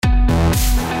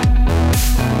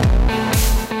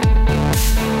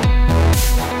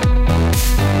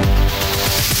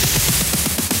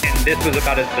this was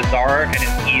about as bizarre and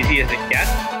as easy as it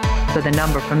gets. So the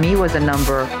number for me was a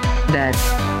number that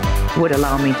would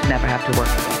allow me to never have to work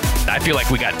again. I feel like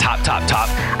we got top.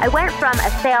 I went from a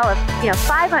sale of,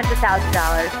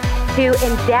 $500,000 to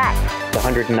in debt.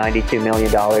 $192 million.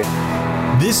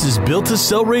 This is Built to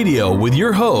Sell Radio with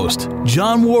your host,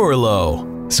 John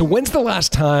Warrillow. So when's the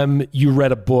last time you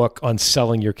read a book on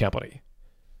selling your company?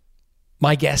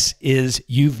 My guess is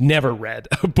you've never read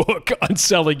a book on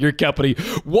selling your company.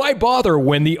 Why bother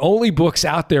when the only books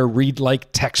out there read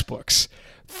like textbooks,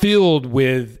 filled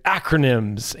with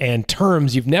acronyms and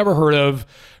terms you've never heard of,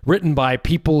 written by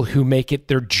people who make it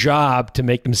their job to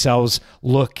make themselves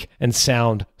look and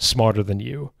sound smarter than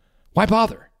you? Why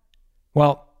bother?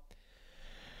 Well,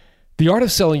 The Art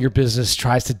of Selling Your Business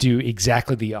tries to do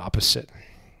exactly the opposite.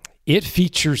 It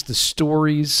features the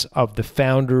stories of the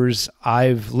founders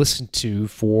I've listened to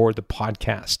for the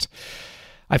podcast.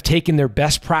 I've taken their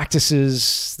best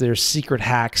practices, their secret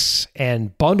hacks,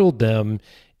 and bundled them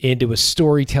into a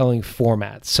storytelling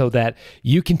format so that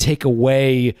you can take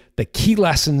away the key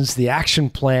lessons, the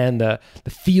action plan, the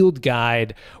field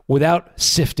guide without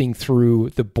sifting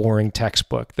through the boring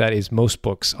textbook that is most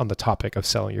books on the topic of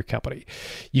selling your company.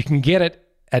 You can get it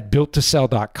at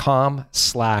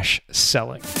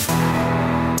builttosell.com/selling.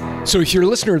 So if you're a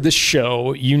listener of this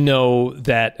show, you know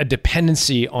that a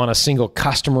dependency on a single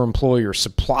customer, employee, or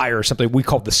supplier is something we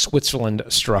call the Switzerland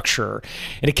structure.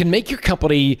 And it can make your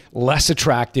company less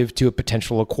attractive to a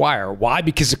potential acquirer. Why?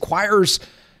 Because acquirers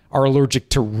are allergic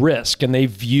to risk, and they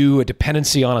view a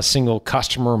dependency on a single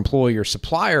customer, employee, or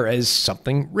supplier as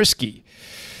something risky.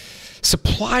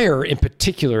 Supplier in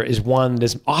particular is one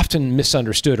that's often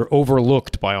misunderstood or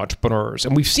overlooked by entrepreneurs.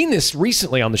 And we've seen this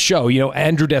recently on the show.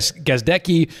 Andrew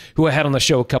Gazdecki, who I had on the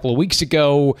show a couple of weeks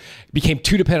ago, became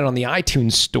too dependent on the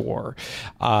iTunes store.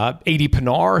 Adi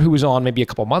Pinar, who was on maybe a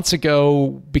couple of months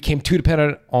ago, became too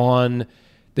dependent on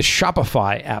the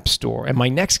Shopify app store. And my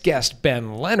next guest,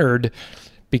 Ben Leonard,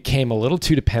 became a little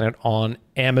too dependent on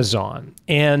Amazon.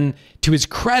 And to his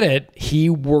credit, he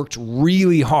worked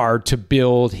really hard to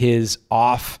build his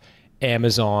off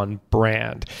Amazon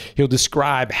brand. He'll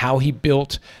describe how he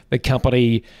built the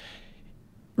company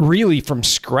really from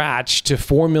scratch to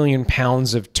 4 million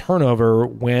pounds of turnover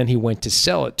when he went to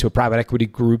sell it to a private equity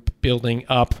group building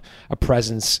up a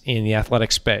presence in the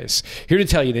athletic space. Here to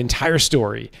tell you the entire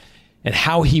story and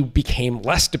how he became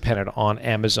less dependent on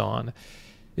Amazon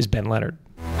is Ben Leonard.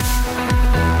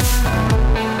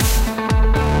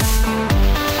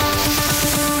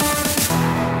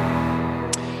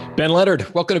 Ben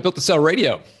Leonard, welcome to Built to Sell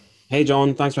Radio. Hey,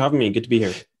 John. Thanks for having me. Good to be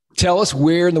here. Tell us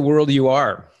where in the world you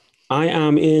are. I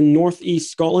am in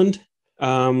northeast Scotland,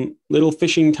 little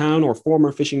fishing town or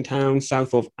former fishing town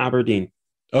south of Aberdeen.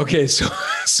 Okay, so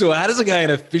how does a guy in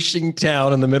a fishing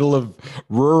town in the middle of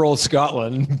rural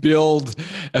Scotland build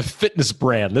a fitness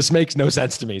brand? This makes no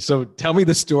sense to me. So tell me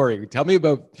the story. Tell me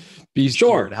about Beast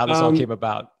Fjord, how this all came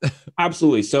about.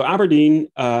 Absolutely. So Aberdeen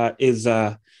is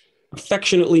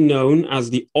affectionately known as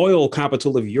the oil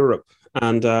capital of Europe.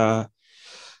 And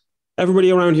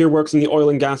everybody around here works in the oil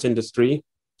and gas industry.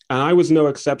 And I was no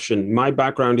exception. My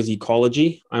background is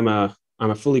ecology. I'm a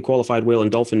fully qualified whale and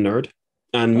dolphin nerd.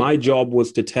 And my job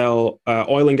was to tell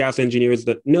oil and gas engineers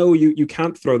that, no, you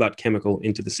can't throw that chemical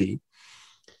into the sea.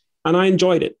 And I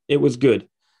enjoyed it. It was good.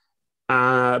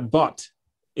 But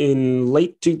in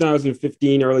late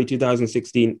 2015, early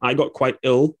 2016, I got quite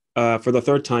ill for the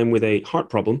third time with a heart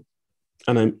problem.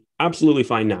 And I'm absolutely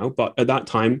fine now. But at that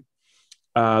time,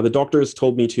 the doctors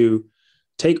told me to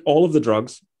take all of the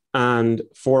drugs and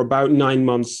for about 9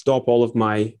 months, stop all of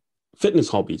my fitness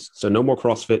hobbies. So no more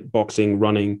CrossFit, boxing,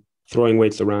 running, throwing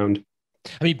weights around.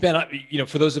 I mean, Ben,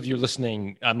 for those of you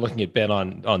listening, I'm looking at Ben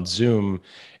on Zoom,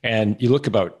 and you look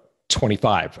about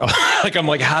 25. I'm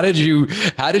like, how did you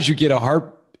get a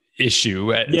heart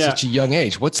issue at such a young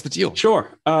age? What's the deal?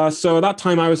 Sure. So at that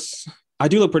time I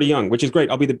do look pretty young, which is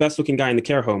great. I'll be the best looking guy in the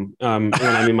care home when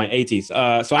I'm in my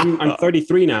 80s. So I'm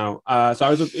 33 now. So I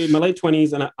was in my late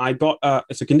 20s, and I got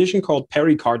it's a condition called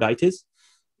pericarditis,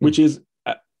 which is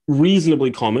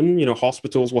reasonably common.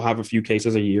 Hospitals will have a few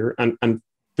cases a year, and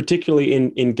particularly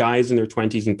in guys in their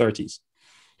 20s and 30s.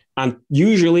 And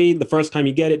usually the first time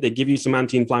you get it, they give you some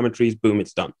anti-inflammatories, boom,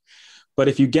 it's done. But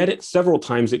if you get it several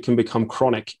times, it can become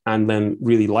chronic and then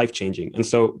really life-changing. And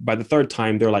so by the third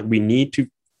time, they're like, we need to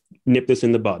nip this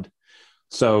in the bud.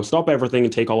 So stop everything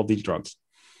and take all of these drugs.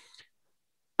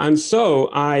 And so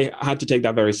I had to take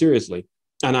that very seriously.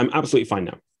 And I'm absolutely fine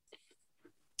now.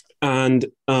 And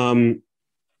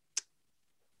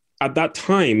at that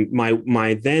time,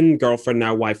 my then girlfriend,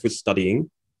 now wife, was studying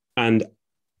and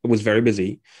was very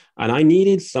busy. And I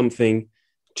needed something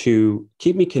to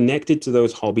keep me connected to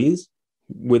those hobbies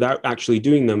without actually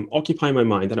doing them, occupy my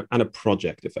mind and a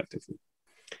project effectively.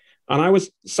 And I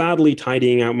was sadly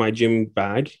tidying out my gym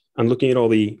bag and looking at all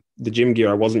the gym gear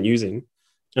I wasn't using.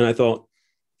 And I thought,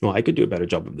 well, I could do a better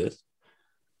job of this.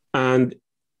 And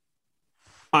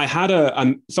I had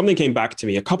something came back to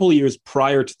me a couple of years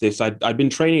prior to this. I'd been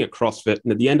training at CrossFit,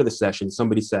 and at the end of the session,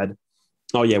 somebody said,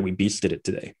 "Oh yeah, we beasted it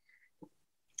today."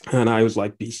 And I was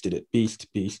like, "Beasted it,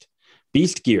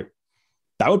 beast gear."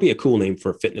 That would be a cool name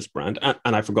for a fitness brand.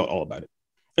 And I forgot all about it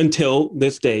until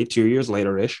this day, 2 years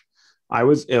later-ish. I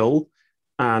was ill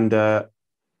and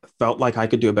felt like I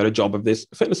could do a better job of this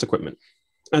fitness equipment.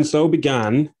 And so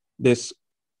began this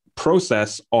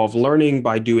process of learning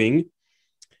by doing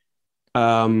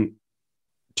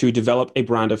to develop a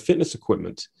brand of fitness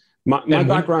equipment. My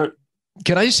background...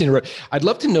 Can I just interrupt? I'd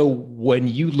love to know, when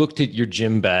you looked at your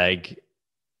gym bag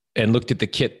and looked at the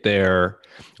kit there,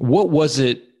 what was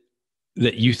it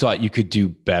that you thought you could do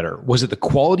better? Was it the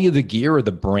quality of the gear or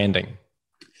the branding?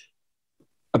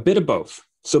 A bit of both.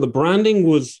 So the branding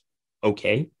was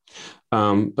okay,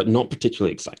 but not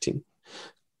particularly exciting.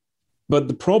 But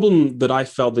the problem that I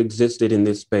felt existed in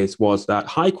this space was that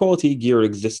high quality gear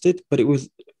existed, but it was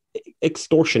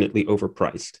extortionately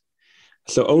overpriced.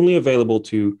 So only available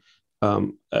to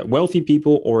wealthy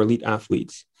people or elite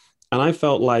athletes. And I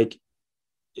felt like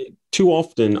too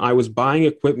often I was buying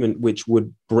equipment which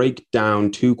would break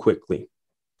down too quickly.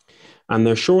 And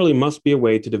there surely must be a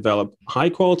way to develop high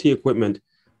quality equipment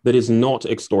that is not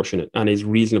extortionate and is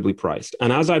reasonably priced.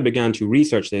 And as I began to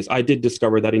research this, I did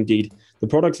discover that indeed the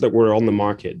products that were on the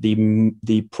market,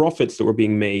 the profits that were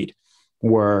being made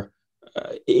were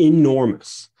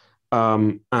enormous.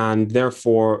 And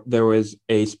therefore there was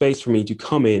a space for me to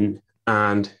come in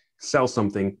and sell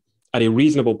something at a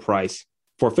reasonable price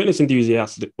for fitness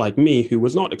enthusiasts like me, who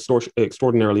was not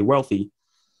extraordinarily wealthy,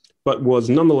 but was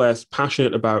nonetheless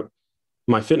passionate about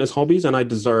my fitness hobbies, and I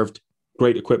deserved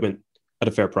great equipment at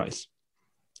a fair price.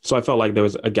 So I felt like there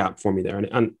was a gap for me there.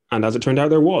 And as it turned out,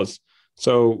 there was.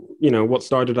 So, what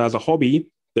started as a hobby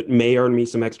that may earn me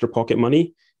some extra pocket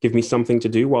money, give me something to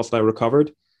do whilst I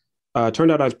recovered,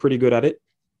 turned out I was pretty good at it.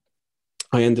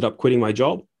 I ended up quitting my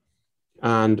job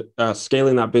and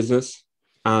scaling that business.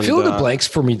 And, fill in the blanks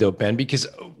for me though, Ben, because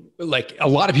like a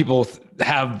lot of people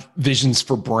have visions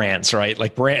for brands, right?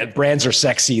 Like brands are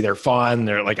sexy, they're fun.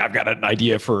 They're like, I've got an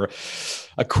idea for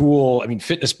a cool,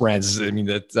 fitness brands.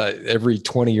 That every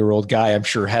 20-year-old guy, I'm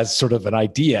sure, has sort of an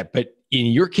idea. But in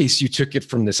your case, you took it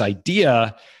from this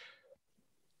idea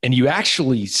and you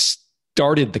actually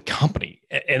started the company.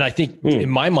 And I think in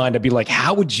my mind, I'd be like,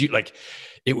 how would you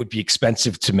it would be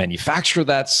expensive to manufacture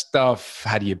that stuff.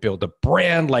 How do you build a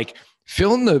brand? Like,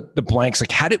 fill in the blanks.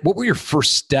 Like, what were your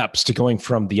first steps to going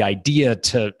from the idea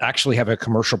to actually have a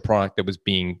commercial product that was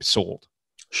being sold?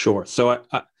 Sure. So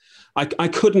I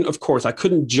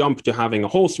couldn't jump to having a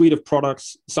whole suite of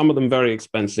products, some of them very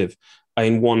expensive,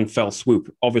 in one fell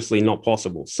swoop. Obviously not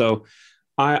possible. So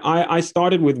I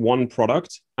started with one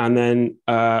product and then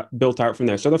built out from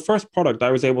there. So the first product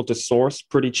I was able to source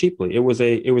pretty cheaply. It was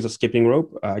a skipping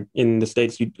rope. In the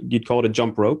States, you'd call it a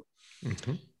jump rope.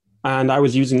 Mm-hmm. And I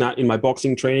was using that in my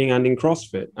boxing training and in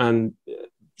CrossFit. And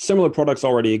similar products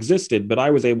already existed, but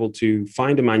I was able to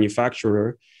find a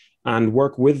manufacturer and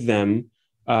work with them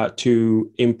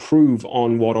to improve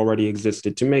on what already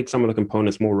existed, to make some of the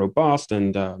components more robust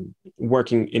and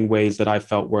working in ways that I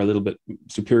felt were a little bit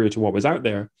superior to what was out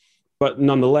there. But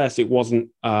nonetheless, it wasn't,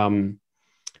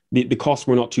 the costs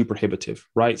were not too prohibitive,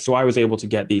 right? So I was able to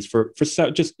get these for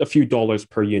just a few dollars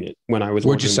per unit when I was.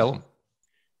 Where'd you sell them?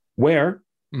 Where?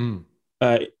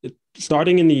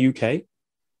 Starting in the UK,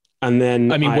 and then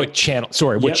what channel?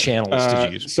 Sorry, what channels did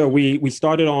you use? So we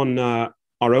started on our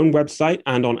own website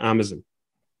and on Amazon.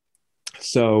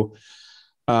 So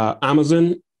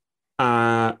Amazon,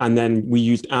 and then we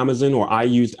used Amazon, or I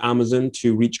used Amazon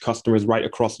to reach customers right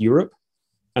across Europe.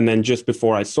 And then just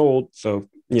before I sold, so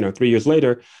 3 years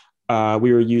later,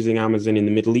 we were using Amazon in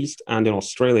the Middle East and in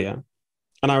Australia.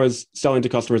 And I was selling to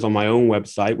customers on my own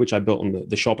website, which I built on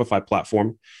the Shopify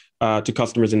platform, to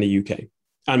customers in the UK.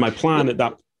 And my plan at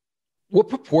that... By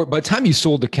the time you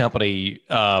sold the company,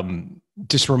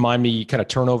 just remind me, kind of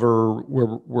turnover,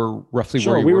 we're roughly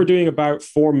sure, where we were doing about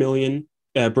 4 million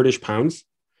British pounds.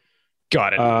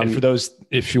 Got it. And for those,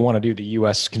 if you want to do the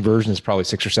US conversion, it's probably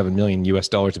 6 or 7 million US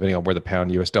dollars, depending on where the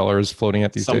pound US dollar is floating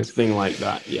at these days. Something like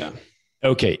that, yeah.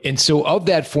 Okay. And so of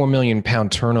that 4 million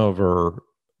pound turnover,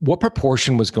 what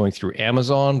proportion was going through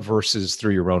Amazon versus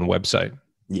through your own website?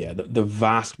 Yeah, the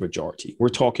vast majority. We're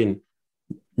talking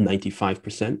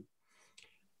 95%.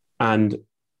 And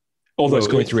although it's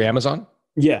going through Amazon?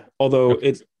 Yeah, although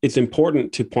it's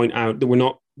important to point out that we're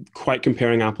not quite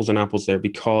comparing apples and apples there,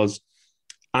 because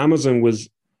Amazon was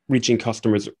reaching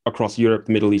customers across Europe,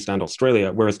 the Middle East, and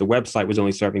Australia, whereas the website was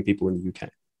only serving people in the UK.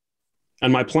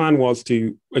 And my plan was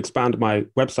to expand my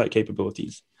website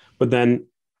capabilities, but then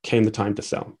came the time to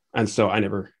sell. And so I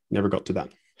never got to that.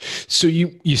 So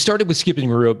you started with skipping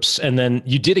ropes, and then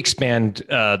you did expand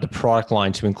the product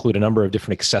line to include a number of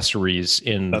different accessories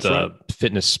in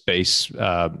fitness space.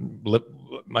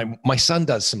 My son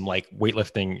does some like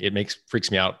weightlifting. It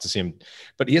freaks me out to see him,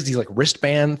 but he has these like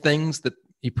wristband things that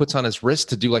he puts on his wrist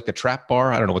to do like the trap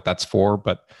bar. I don't know what that's for,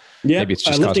 but maybe it's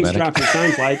just lifting cosmetic. straps.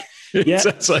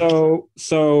 It sounds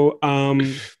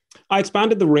like I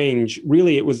expanded the range.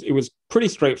 Really, it was pretty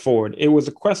straightforward. It was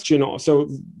a question of, so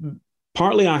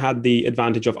partly I had the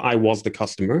advantage of I was the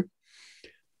customer,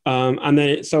 and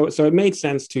then so it made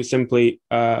sense to simply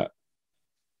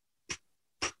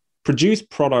produce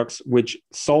products which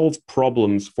solve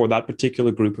problems for that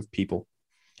particular group of people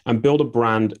and build a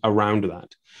brand around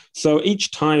that. So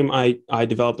each time I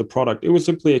developed a product, it was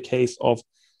simply a case of,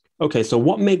 okay, so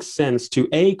what makes sense to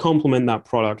A, complement that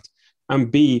product,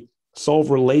 and B,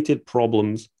 solve related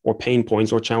problems or pain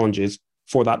points or challenges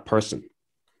for that person.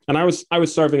 And I was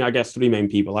serving, I guess, three main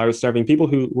people. I was serving people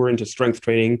who were into strength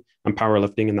training and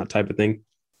powerlifting and that type of thing.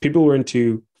 People who were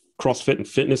into CrossFit and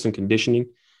fitness and conditioning,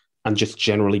 and just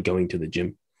generally going to the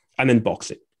gym, and then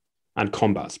boxing and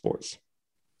combat sports.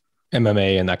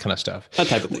 MMA and that kind of stuff. That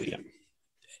type of thing, yeah.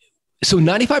 So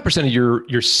 95%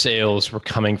 of your sales were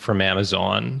coming from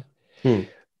Amazon.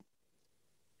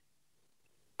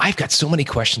 I've got so many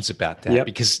questions about that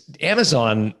because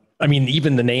Amazon, I mean,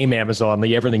 even the name Amazon,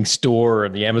 the everything store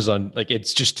and the Amazon, like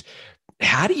it's just,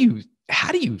 how do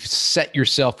you set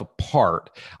yourself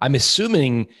apart? I'm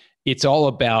assuming it's all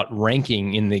about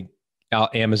ranking in the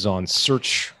Amazon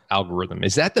search algorithm.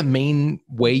 Is that the main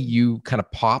way you kind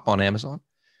of pop on Amazon?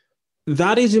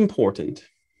 That is important,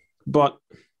 but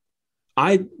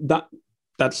that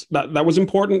was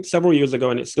important several years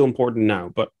ago, and it's still important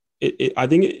now. But I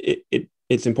think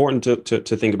it's important to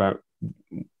think about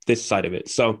this side of it.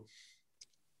 So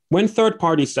when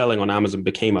third-party selling on Amazon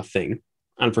became a thing,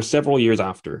 and for several years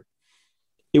after,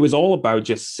 it was all about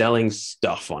just selling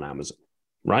stuff on Amazon,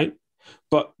 right?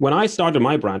 But when I started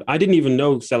my brand, I didn't even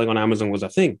know selling on Amazon was a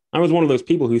thing. I was one of those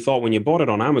people who thought when you bought it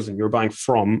on Amazon, you were buying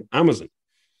from Amazon.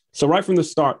 So right from the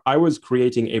start, I was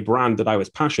creating a brand that I was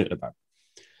passionate about.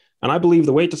 And I believe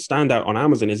the way to stand out on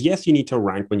Amazon is, yes, you need to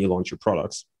rank when you launch your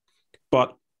products,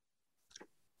 but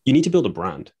you need to build a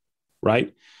brand,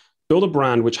 right? Build a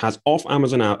brand which has off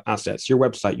Amazon assets, your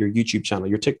website, your YouTube channel,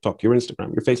 your TikTok, your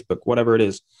Instagram, your Facebook, whatever it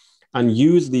is, and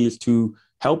use these to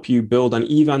help you build an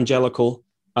evangelical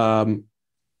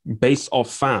base of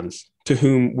fans to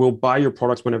whom will buy your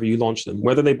products whenever you launch them,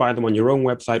 whether they buy them on your own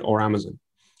website or Amazon.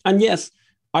 And yes,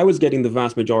 I was getting the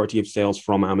vast majority of sales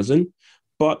from Amazon,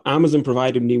 but Amazon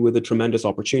provided me with a tremendous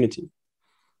opportunity.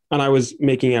 And I was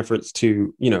making efforts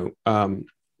to,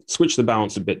 switch the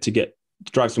balance a bit to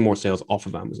drive some more sales off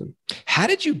of Amazon. How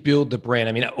did you build the brand?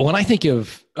 I mean, when I think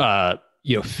of,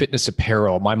 fitness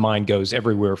apparel, my mind goes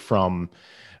everywhere from,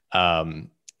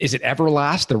 is it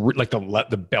Everlast?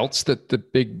 The belts that the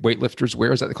big weightlifters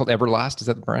wear? Is that called Everlast? Is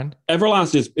that the brand?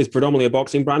 Everlast is predominantly a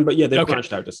boxing brand, but yeah, they've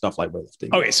branched out to stuff like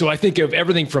weightlifting. Okay, so I think of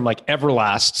everything from like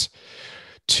Everlast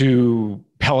to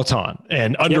Peloton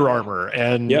and Under Armour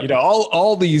and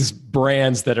all these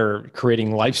brands that are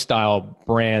creating lifestyle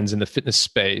brands in the fitness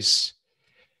space.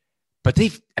 But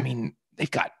they've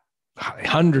got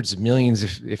hundreds of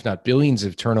millions, if not billions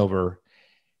of turnover.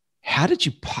 How did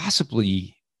you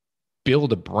possibly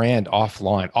build a brand off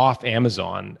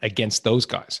Amazon against those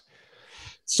guys?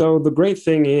 So the great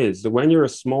thing is that when you're a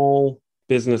small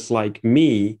business like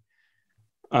me,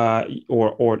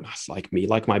 or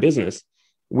like my business,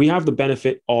 we have the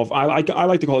benefit of, I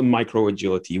like to call it micro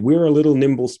agility. We're a little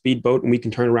nimble speedboat and we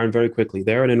can turn around very quickly.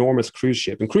 They're an enormous cruise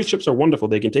ship, and cruise ships are wonderful.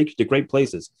 They can take you to great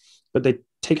places, but they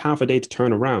take half a day to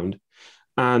turn around.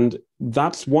 And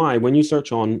that's why when you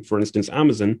search on, for instance,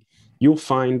 Amazon, you'll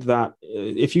find that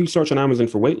if you search on Amazon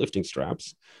for weightlifting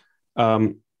straps,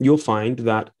 you'll find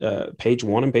that page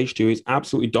 1 and page 2 is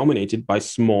absolutely dominated by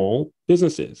small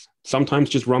businesses, sometimes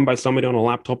just run by somebody on a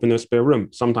laptop in their spare room,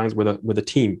 sometimes with a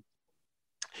team.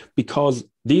 Because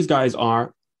these guys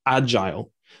are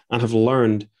agile and have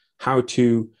learned how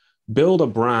to build a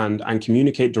brand and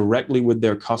communicate directly with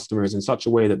their customers in such a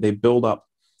way that they build up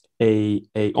a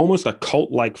almost a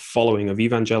cult-like following of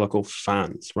evangelical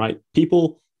fans, right?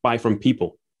 People buy from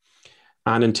people.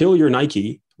 And until you're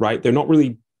Nike, right, they're not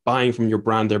really buying from your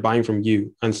brand, they're buying from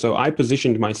you. And so I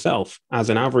positioned myself as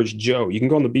an average Joe. You can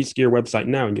go on the Beast Gear website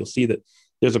now and you'll see that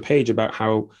there's a page about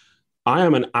how I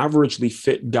am an averagely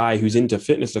fit guy who's into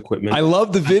fitness equipment. I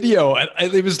love the video.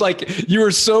 It was like, you were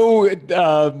so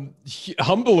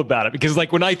humble about it, because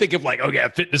like when I think of like, oh yeah,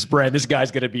 fitness brand, this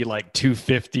guy's going to be like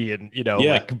 250 and,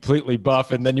 like completely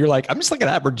buff. And then you're like, I'm just like an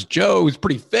average Joe who's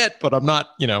pretty fit, but I'm not,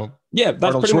 Yeah, that's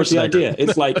Arnold pretty much the idea.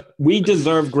 It's like, we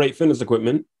deserve great fitness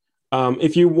equipment.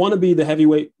 If you want to be the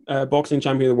heavyweight boxing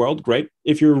champion of the world, great.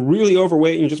 If you're really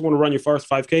overweight and you just want to run your first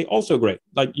 5K, also great.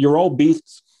 Like, you're all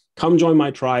beasts. Come join my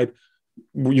tribe.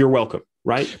 You're welcome,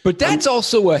 right? But that's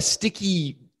also a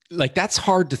sticky, like that's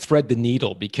hard to thread the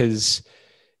needle, because,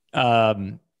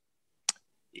 appealing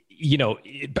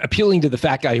to the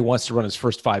fat guy who wants to run his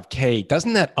first 5K,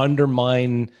 doesn't that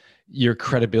undermine your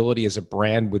credibility as a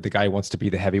brand with the guy who wants to be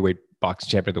the heavyweight boxing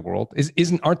champion of the world?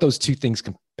 Aren't those two things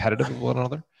competitive with one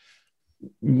another?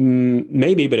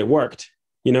 Maybe, but it worked,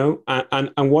 and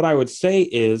what I would say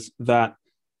is that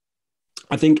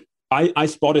I think I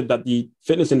spotted that the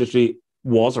fitness industry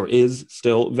was or is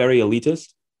still very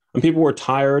elitist, and people were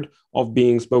tired of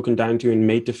being spoken down to and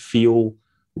made to feel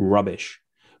rubbish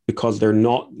because they're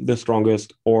not the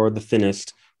strongest or the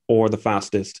thinnest or the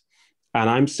fastest. And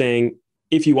I'm saying,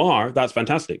 if you are, that's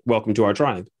fantastic. Welcome to our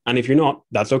tribe. And if you're not,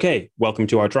 that's okay. Welcome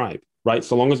to our tribe, right?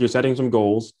 So long as you're setting some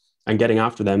goals and getting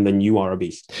after them, then you are a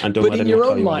beast. And don't but let in anyone your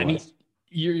tell own you mind, otherwise.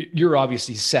 you're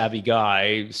obviously a savvy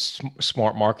guy,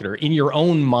 smart marketer. In your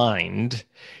own mind,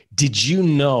 did you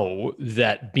know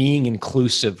that being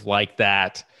inclusive like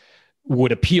that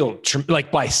would appeal?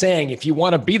 Like by saying, if you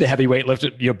want to be the heavyweight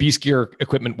lifter, Beast Gear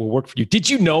equipment will work for you. Did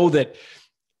you know that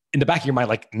in the back of your mind,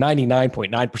 like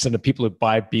 99.9% of people who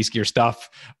buy Beast Gear stuff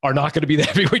are not going to be the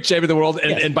heavyweight champion of the world?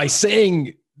 And, Yes. and by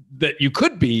saying that you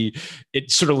could be,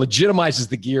 it sort of legitimizes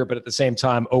the gear, but at the same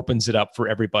time opens it up for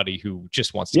everybody who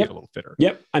just wants to get a little fitter.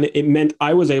 Yep. And it meant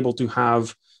I was able to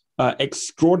have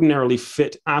extraordinarily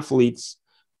fit athletes,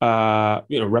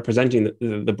 representing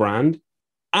the brand,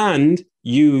 and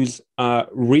use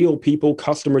real people,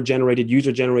 customer-generated,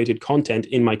 user-generated content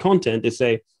in my content to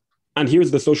say, and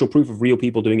here's the social proof of real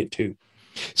people doing it too.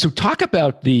 So talk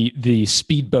about the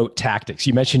speedboat tactics.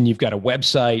 You mentioned you've got a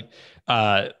website.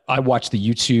 I watched the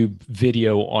YouTube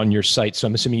video on your site, so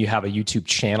I'm assuming you have a YouTube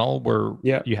channel where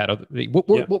you had other.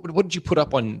 What did you put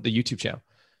up on the YouTube channel?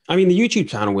 I mean, the YouTube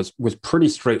channel was pretty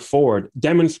straightforward.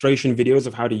 Demonstration videos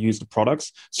of how to use the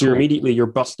products. So you're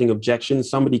busting objections.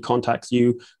 Somebody contacts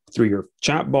you through your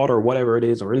chat bot or whatever it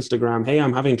is, or Instagram. Hey,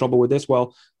 I'm having trouble with this.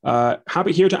 Well,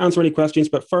 happy here to answer any questions.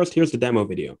 But first, here's the demo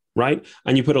video, right?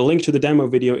 And you put a link to the demo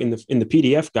video in the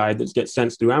PDF guide that gets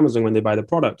sent through Amazon when they buy the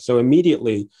product. So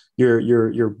immediately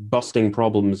you're busting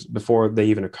problems before they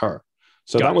even occur.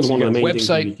 So that was one of the main things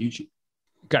with YouTube.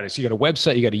 Got it. So you got a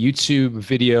website, you got a YouTube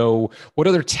video. What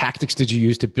other tactics did you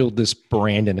use to build this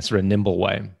brand in a sort of nimble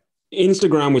way?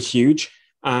 Instagram was huge.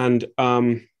 And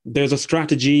there's a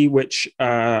strategy which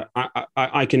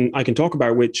I can talk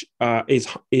about, which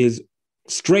is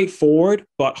straightforward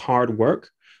but hard work.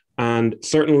 And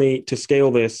certainly to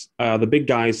scale this, the big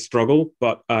guys struggle,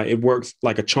 but it works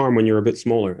like a charm when you're a bit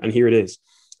smaller. And here it is.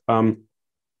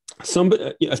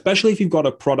 Especially if you've got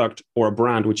a product or a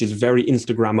brand which is very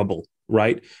Instagrammable,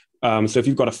 right? So if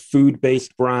you've got a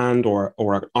food-based brand or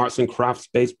an arts and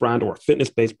crafts-based brand or a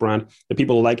fitness-based brand that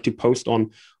people like to post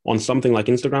on something like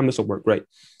Instagram, this will work great.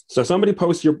 So somebody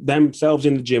posts themselves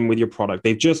in the gym with your product.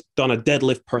 They've just done a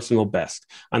deadlift personal best,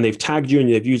 and they've tagged you and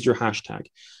they've used your hashtag.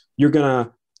 You're going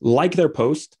to like their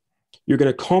post. You're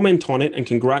going to comment on it and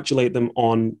congratulate them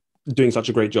on doing such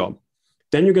a great job.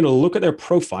 Then you're going to look at their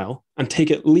profile and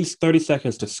take at least 30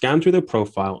 seconds to scan through their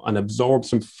profile and absorb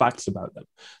some facts about them.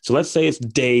 So let's say it's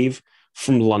Dave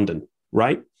from London,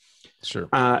 right? Sure.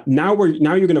 Now you're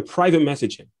going to private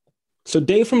message him. So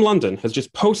Dave from London has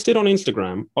just posted on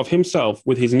Instagram of himself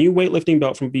with his new weightlifting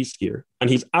belt from Beast Gear, and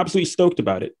he's absolutely stoked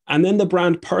about it. And then the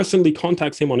brand personally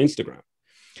contacts him on Instagram.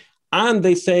 And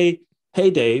they say, hey,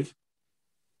 Dave,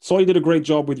 saw you did a great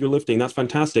job with your lifting. That's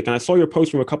fantastic. And I saw your post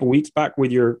from a couple of weeks back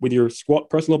with your squat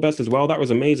personal best as well. That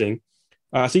was amazing.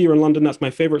 I see you're in London. That's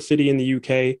my favorite city in the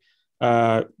UK.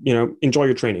 Enjoy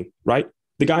your training, right?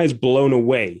 The guy is blown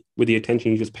away with the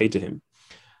attention you just paid to him.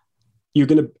 You're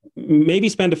going to maybe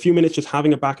spend a few minutes just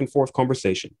having a back and forth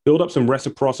conversation, build up some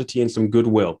reciprocity and some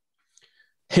goodwill.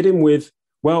 Hit him with,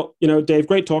 well, Dave,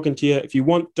 great talking to you. If you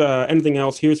want anything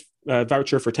else, here's a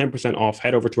voucher for 10% off.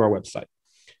 Head over to our website.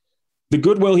 The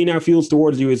goodwill he now feels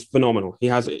towards you is phenomenal. He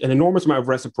has an enormous amount of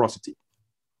reciprocity.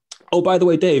 Oh, by the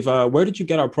way, Dave, where did you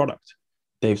get our product?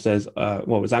 Dave says, it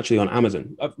was actually on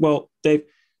Amazon. Well, Dave,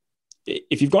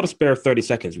 if you've got a spare 30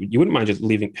 seconds, you wouldn't mind just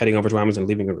heading over to Amazon and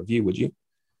leaving a review, would you?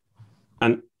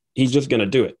 And he's just going to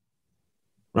do it,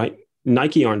 right?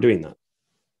 Nike aren't doing that.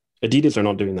 Adidas are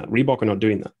not doing that. Reebok are not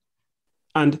doing that.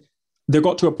 And they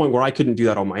got to a point where I couldn't do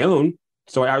that on my own,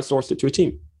 so I outsourced it to a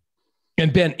team.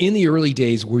 And Ben, in the early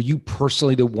days, were you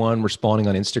personally the one responding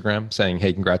on Instagram saying,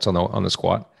 "Hey, congrats on the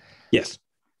squat"? Yes,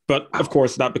 but of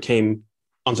course that became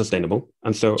unsustainable,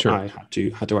 and so Sure. I had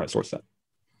to outsource that.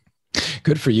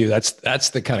 Good for you. That's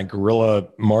the kind of guerrilla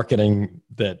marketing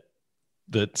that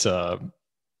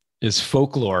is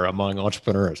folklore among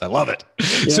entrepreneurs. I love it.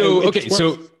 Yeah, So it okay, works.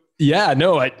 so yeah,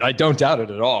 no, I don't doubt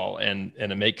it at all, and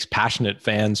it makes passionate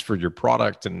fans for your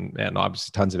product, and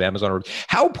obviously tons of Amazon.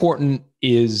 How important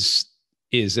is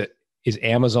Amazon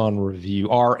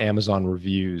Amazon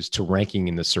reviews to ranking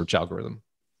in the search algorithm?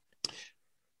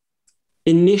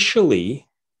 Initially,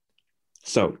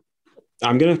 so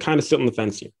I'm going to kind of sit on the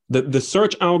fence here. The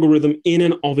search algorithm in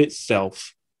and of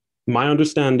itself, my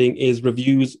understanding is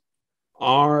reviews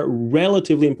are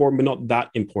relatively important, but not that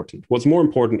important. What's more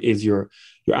important is your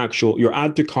add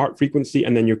to cart frequency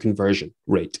and then your conversion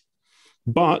rate.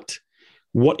 But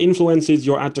what influences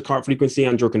your add to cart frequency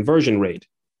and your conversion rate?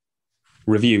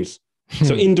 Reviews.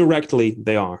 So indirectly,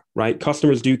 they are, right?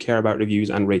 Customers do care about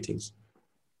reviews and ratings.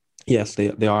 Yes,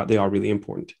 they are really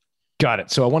important. Got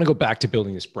it. So I want to go back to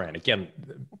building this brand. Again,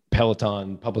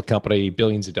 Peloton, public company,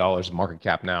 billions of dollars of market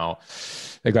cap now.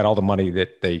 They've got all the money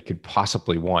that they could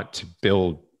possibly want to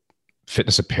build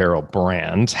fitness apparel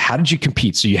brand. How did you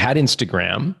compete? So you had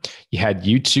Instagram, you had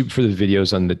YouTube for the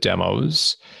videos and the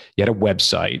demos, you had a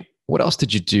website. What else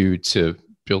did you do to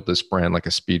build this brand like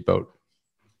a speedboat?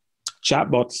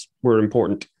 Chatbots were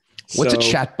important. What's a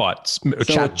chatbot? A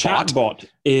chatbot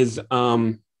is...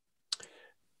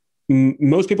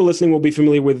 most people listening will be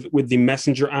familiar with the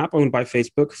Messenger app owned by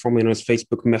Facebook, formerly known as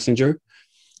Facebook Messenger.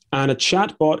 And a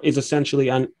chatbot is essentially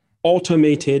an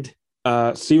automated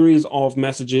series of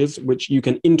messages which you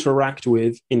can interact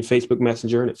with in Facebook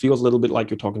Messenger, and it feels a little bit like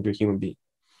you're talking to a human being.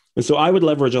 And so I would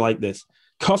leverage it like this.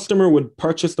 Customer would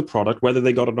purchase the product, whether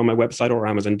they got it on my website or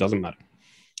Amazon, doesn't matter.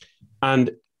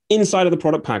 And inside of the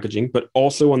product packaging, but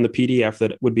also on the PDF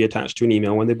that would be attached to an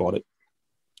email when they bought it,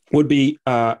 would be...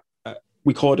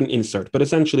 we call it an insert, but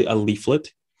essentially a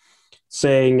leaflet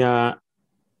saying,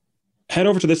 head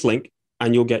over to this link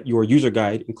and you'll get your user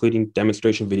guide, including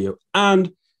demonstration video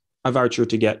and a voucher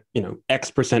to get,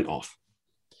 X% off.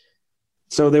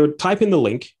 So they would type in the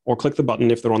link or click the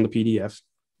button if they're on the PDF,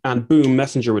 and boom,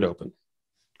 Messenger would open.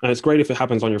 And it's great if it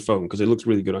happens on your phone because it looks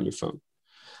really good on your phone.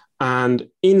 And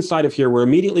inside of here, we're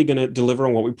immediately going to deliver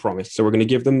on what we promised. So we're going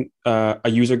to give them a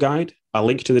user guide, a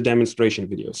link to the demonstration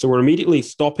video. So we're immediately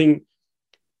stopping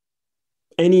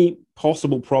any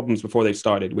possible problems before they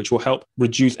started, which will help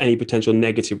reduce any potential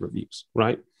negative reviews,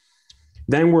 right?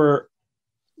 Then we're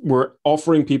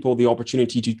offering people the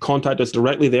opportunity to contact us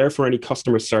directly there for any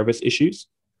customer service issues.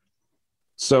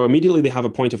 So immediately they have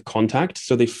a point of contact.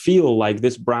 So they feel like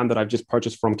this brand that I've just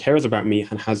purchased from cares about me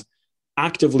and has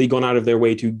actively gone out of their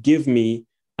way to give me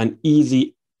an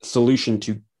easy solution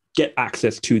to get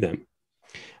access to them.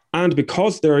 And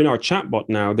because they're in our chatbot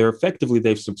now,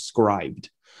 they've subscribed.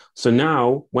 So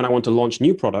now when I want to launch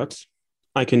new products,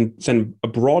 I can send a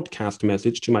broadcast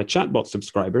message to my chatbot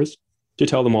subscribers to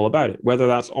tell them all about it,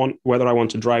 whether I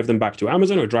want to drive them back to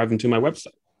Amazon or drive them to my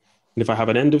website. And if I have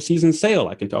an end of season sale,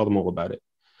 I can tell them all about it.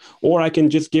 Or I can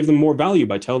just give them more value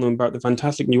by telling them about the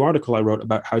fantastic new article I wrote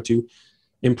about how to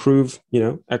improve,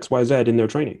 XYZ in their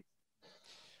training.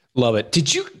 Love it.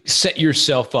 Did you set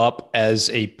yourself up as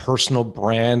a personal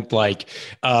brand? Like,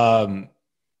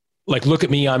 look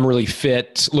at me, I'm really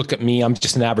fit. Look at me, I'm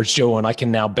just an average Joe and I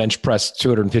can now bench press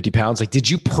 250 pounds. Like, did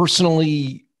you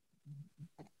personally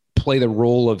play the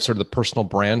role of sort of the personal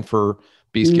brand for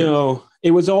Beast Gear? No,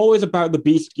 it was always about the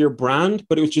Beast Gear brand,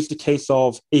 but it was just a case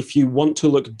of, if you want to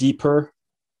look deeper,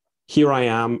 here I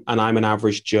am, and I'm an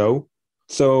average Joe.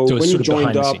 So when you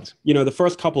joined up, the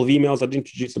first couple of emails, I'd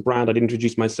introduce the brand, I'd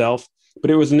introduce myself, but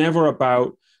it was never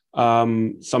about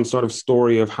some sort of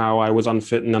story of how I was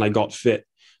unfit and then I got fit.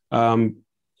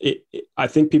 I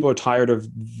think people are tired of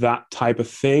that type of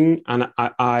thing. And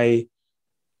I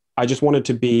just wanted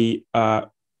to be,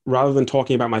 rather than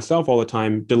talking about myself all the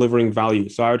time, delivering value.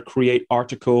 So I would create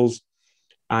articles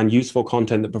and useful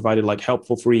content that provided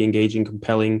helpful, free, engaging,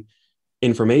 compelling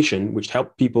information, which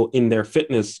helped people in their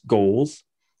fitness goals.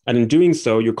 And in doing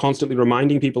so, you're constantly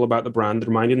reminding people about the brand,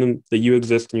 reminding them that you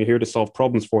exist and you're here to solve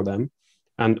problems for them,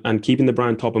 and keeping the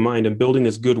brand top of mind and building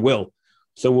this goodwill.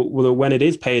 So when it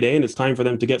is payday and it's time for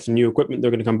them to get some new equipment,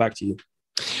 they're going to come back to you.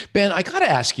 Ben, I got to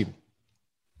ask you,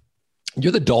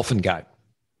 you're the dolphin guy.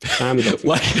 I'm the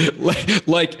dolphin.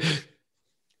 like,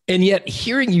 and yet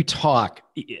hearing you talk,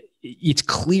 it's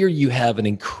clear you have an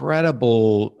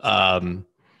incredible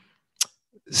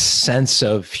sense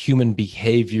of human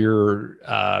behavior,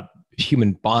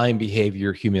 human buying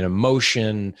behavior, human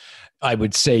emotion. I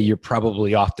would say you're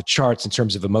probably off the charts in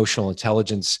terms of emotional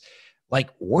intelligence. Like,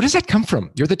 where does that come from?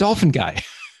 You're the dolphin guy.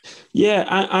 Yeah,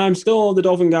 I'm still the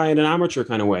dolphin guy in an amateur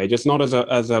kind of way, just not as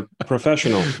a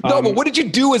professional. No, but what did you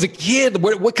do as a kid?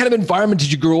 What kind of environment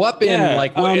did you grow up in? Yeah,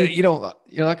 like, that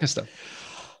kind of stuff.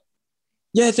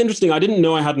 Yeah, it's interesting. I didn't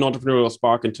know I had an entrepreneurial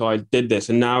spark until I did this.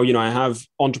 And now, I have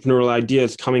entrepreneurial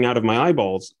ideas coming out of my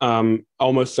eyeballs,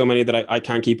 almost so many that I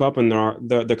can't keep up. And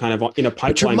they're kind of in a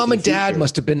pipeline. But your mom and dad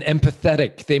must have been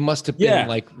empathetic. They must have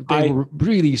been they were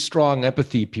really strong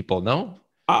empathy people, no?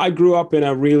 I grew up in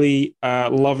a really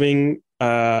loving,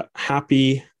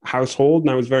 happy household. And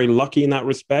I was very lucky in that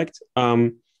respect.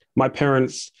 My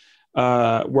parents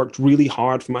worked really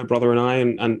hard for my brother and I,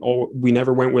 and we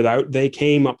never went without. They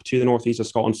came up to the northeast of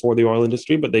Scotland for the oil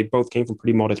industry, but they both came from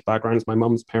pretty modest backgrounds. My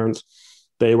mum's parents,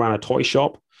 they ran a toy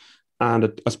shop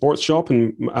and a sports shop,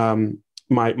 and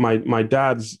my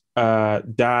dad's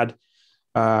dad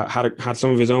had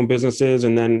some of his own businesses,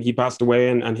 and then he passed away,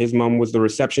 and his mum was the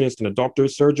receptionist in a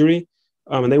doctor's surgery.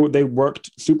 And they worked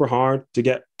super hard to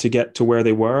get to where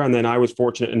they were, and then I was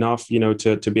fortunate enough,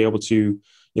 to be able to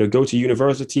go to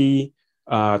university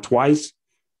twice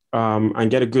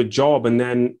and get a good job. And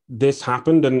then this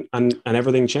happened and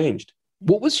everything changed.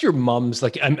 What was your mom's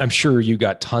like? I'm sure you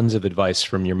got tons of advice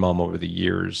from your mom over the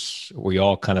years. We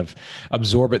all kind of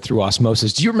absorb it through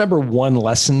osmosis. Do you remember one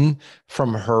lesson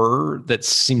from her that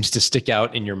seems to stick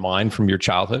out in your mind from your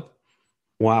childhood?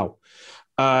 Wow.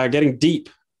 Getting deep.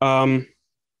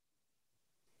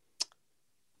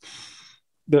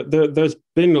 There's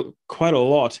been quite a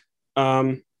lot.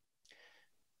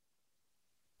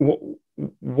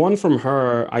 One from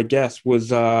her, I guess,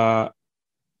 was I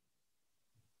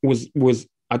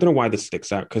don't know why this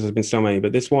sticks out because there's been so many,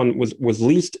 but this one was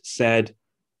least said,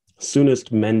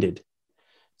 soonest mended.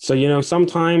 So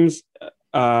sometimes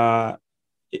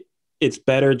it's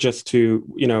better just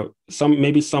to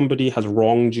maybe somebody has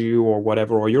wronged you or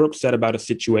whatever, or you're upset about a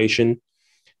situation.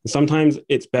 Sometimes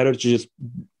it's better to just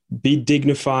be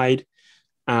dignified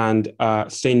and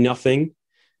say nothing,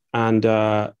 and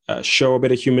show a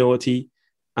bit of humility,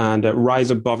 and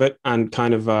rise above it, and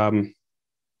kind of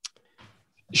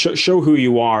show who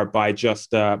you are by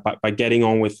just by getting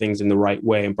on with things in the right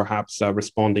way, and perhaps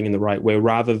responding in the right way,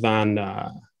 rather than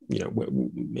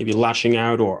maybe lashing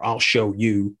out or "I'll show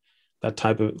you," that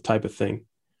type of thing.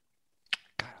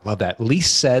 God, I love that.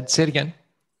 Least said. Say it again.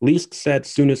 Least said,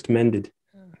 soonest mended.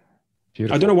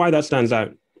 Beautiful. I don't know why that stands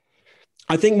out.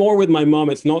 I think more with my mom,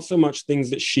 it's not so much things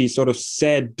that she sort of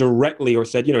said directly or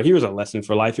said, here's a lesson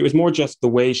for life. It was more just the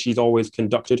way she's always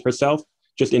conducted herself,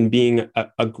 just in being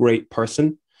a great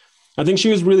person. I think she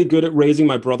was really good at raising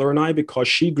my brother and I because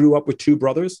she grew up with two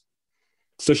brothers.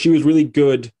 So she was really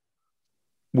good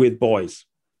with boys.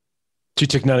 She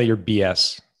took none of your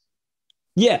BS.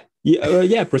 Yeah,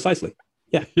 precisely.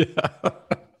 Yeah.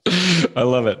 I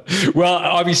love it. Well,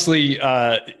 obviously,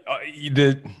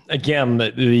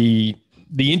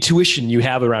 the intuition you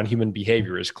have around human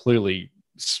behavior is clearly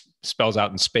spells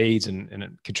out in spades and it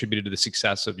contributed to the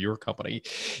success of your company.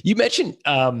 You mentioned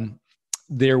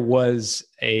there was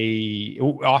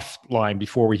offline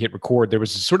before we hit record, there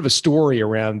was sort of a story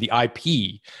around the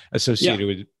IP associated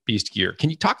with Beast Gear. Can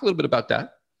you talk a little bit about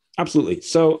that? Absolutely.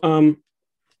 So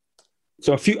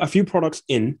a few products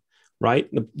in, right?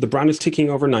 The brand is ticking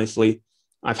over nicely.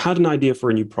 I've had an idea for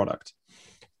a new product.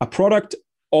 A product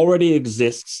already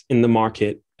exists in the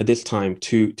market at this time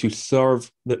to solve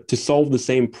the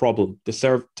same problem,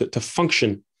 to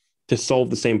function, to solve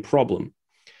the same problem,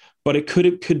 but it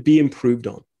could be improved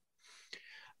on.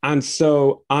 And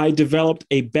so I developed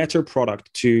a better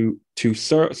product to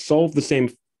serve the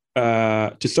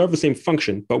same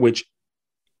function, but which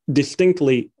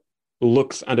distinctly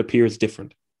looks and appears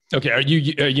different. Okay, are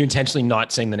you intentionally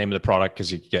not saying the name of the product because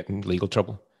you get in legal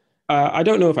trouble? I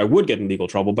don't know if I would get in legal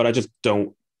trouble, but I just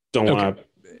don't want to.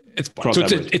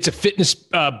 It's a fitness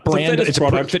brand. It's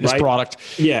a fitness product.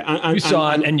 Yeah,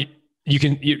 and you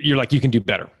can do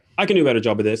better. I can do a better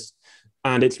job of this,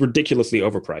 and it's ridiculously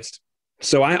overpriced.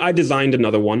 So I designed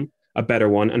another one, a better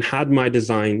one, and had my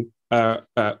design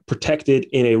protected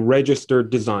in a registered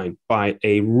design by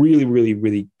a really, really,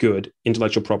 really good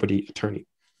intellectual property attorney.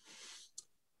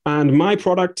 And my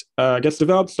product gets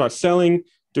developed, starts selling,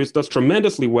 does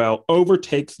tremendously well,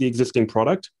 overtakes the existing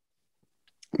product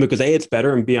because A, it's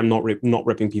better, and B, I'm not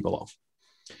ripping people off.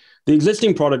 The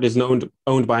existing product is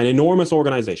owned by an enormous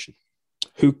organization.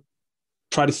 who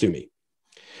try to sue me.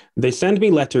 They send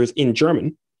me letters in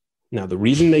German. Now, the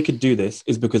reason they could do this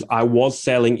is because I was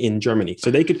selling in Germany. So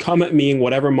they could come at me in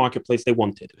whatever marketplace they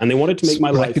wanted. And they wanted to make my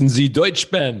life... Sprechen Sie Deutsch,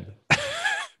 Ben?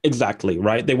 Exactly,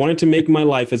 right? They wanted to make my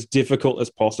life as difficult as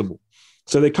possible.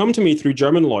 So they come to me through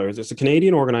German lawyers. It's a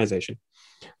Canadian organization.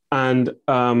 And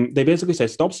they basically say,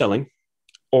 stop selling,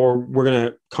 or we're going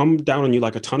to come down on you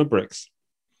like a ton of bricks.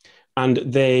 And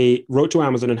they wrote to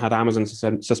Amazon and had Amazon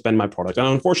suspend my product. And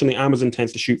unfortunately, Amazon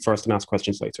tends to shoot first and ask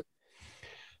questions later.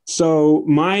 So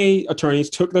my attorneys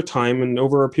took their time, and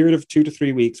over a period of 2 to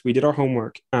 3 weeks, we did our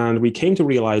homework, and we came to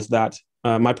realize that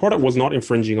my product was not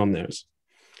infringing on theirs.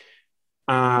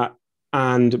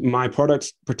 And my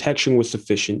product's protection was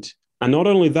sufficient. And not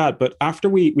only that, but after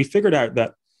we figured out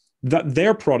that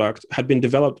their product had been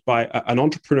developed by an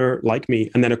entrepreneur like me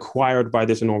and then acquired by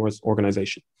this enormous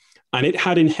organization. And it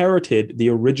had inherited the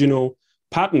original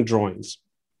patent drawings,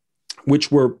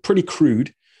 which were pretty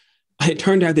crude. It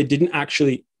turned out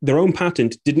their own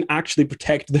patent didn't actually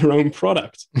protect their own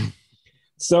product.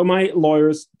 So my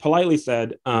lawyers politely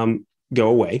said, go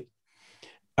away.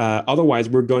 Otherwise,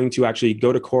 we're going to actually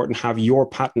go to court and have your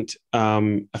patent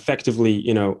effectively,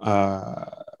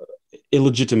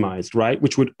 illegitimized, right?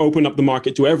 Which would open up the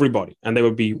market to everybody, and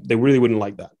they really wouldn't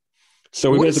like that. So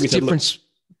we basically said, difference,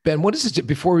 Ben? What is it?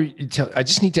 Before you tell, I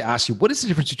just need to ask you, what is the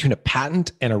difference between a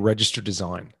patent and a registered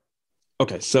design?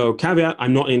 Okay, so caveat: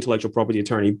 I'm not an intellectual property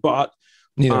attorney, but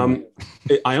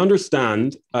I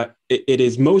understand it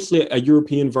is mostly a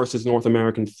European versus North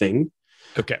American thing.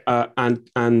 Okay, and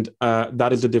that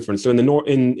is the difference. So in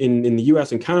the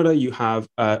US and Canada, you have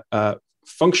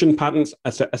function patents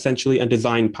essentially and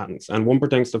design patents, and one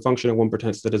pertains to function and one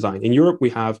pertains to design. In Europe, we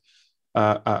have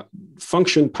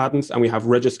function patents and we have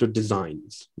registered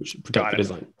designs, which protect the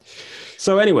design.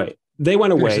 So anyway, they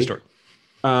went away.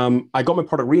 I got my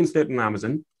product reinstated on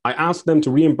Amazon. I asked them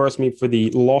to reimburse me for the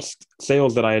lost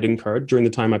sales that I had incurred during the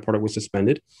time my product was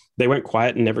suspended. They went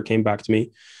quiet and never came back to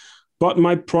me. But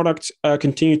my product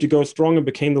continued to go strong and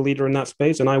became the leader in that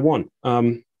space, and I won.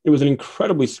 It was an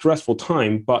incredibly stressful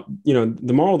time, but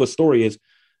the moral of the story is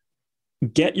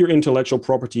get your intellectual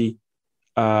property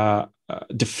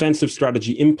defensive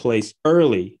strategy in place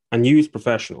early and use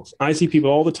professionals. I see people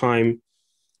all the time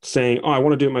saying, I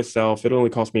want to do it myself. It'll only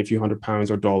cost me a few £100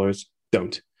 or dollars.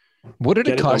 Don't. What did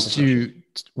it cost you?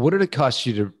 What did it cost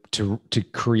you to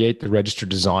create the registered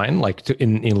design, like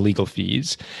in legal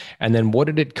fees? And then what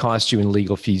did it cost you in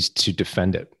legal fees to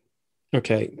defend it?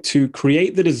 Okay. To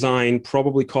create the design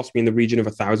probably cost me in the region of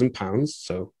 £1,000.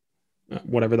 So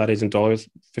whatever that is in dollars,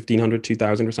 1,500,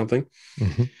 2,000 or something.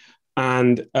 Mm-hmm.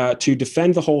 And to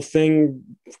defend the whole thing,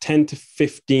 10 to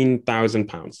 15,000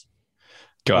 pounds.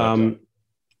 Got it.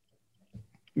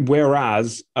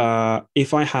 Whereas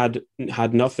if I had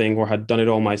nothing or had done it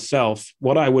all myself,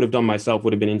 what I would have done myself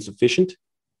would have been insufficient.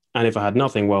 And if I had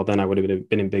nothing, well, then I would have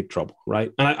been in big trouble, right?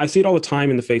 And I see it all the time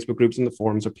in the Facebook groups and the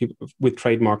forums of people with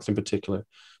trademarks in particular.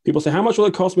 People say, how much will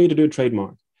it cost me to do a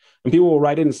trademark? And people will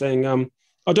write in saying, oh,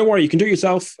 don't worry, you can do it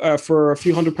yourself for a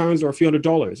few £100 or a few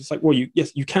 $100s. It's like, well,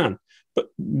 yes, you can. But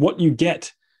what you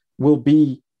get will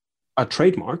be a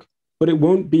trademark, but it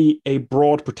won't be a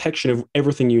broad protection of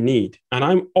everything you need. And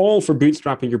I'm all for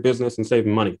bootstrapping your business and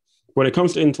saving money. When it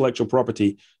comes to intellectual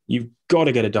property, you've got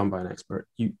to get it done by an expert.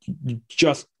 You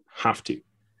just have to.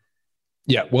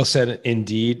 Yeah, well said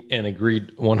indeed, and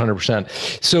agreed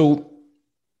 100%. So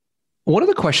one of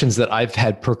the questions that I've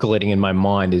had percolating in my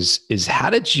mind is how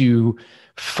did you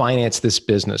finance this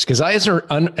business? Because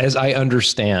as I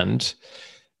understand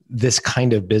this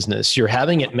kind of business, you're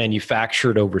having it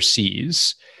manufactured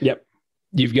overseas. Yep.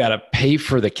 You've got to pay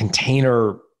for the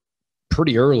container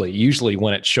pretty early, usually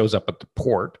when it shows up at the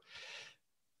port.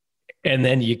 And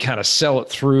then you kind of sell it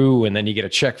through, and then you get a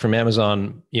check from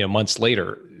Amazon, months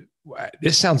later.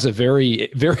 This sounds a very,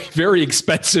 very, very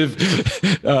expensive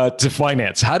to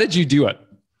finance. How did you do it?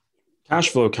 Cash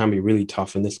flow can be really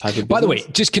tough in this type of business. By the way,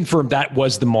 just confirm that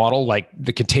was the model, like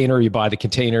the container, you buy the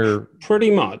container.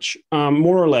 Pretty much,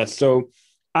 more or less. So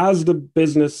as the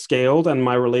business scaled and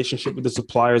my relationship with the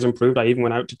suppliers improved, I even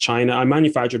went out to China. I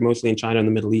manufactured mostly in China and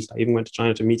the Middle East. I even went to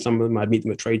China to meet some of them. I'd meet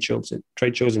them at trade shows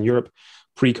in Europe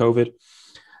pre-COVID.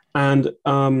 And,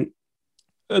 I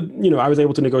was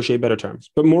able to negotiate better terms.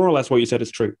 But more or less what you said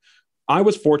is true. I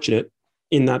was fortunate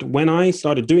in that when I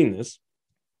started doing this,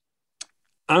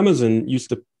 Amazon used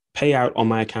to pay out on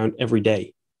my account every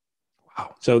day.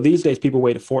 Wow. So these days people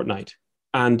wait a fortnight.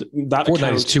 And that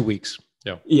fortnight is 2 weeks.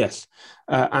 Yeah. Yes.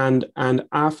 And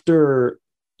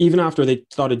even after they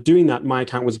started doing that, my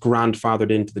account was grandfathered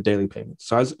into the daily payments.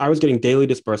 So I was getting daily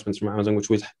disbursements from Amazon, which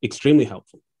was extremely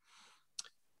helpful.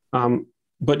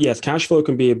 But yes, cash flow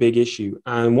can be a big issue.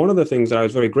 And one of the things that I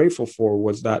was very grateful for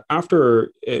was that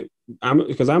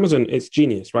because Amazon is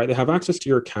genius, right? They have access to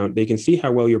your account. They can see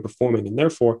how well you're performing. And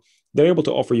therefore, they're able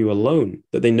to offer you a loan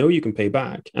that they know you can pay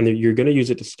back. And you're going to use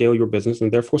it to scale your business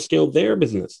and therefore scale their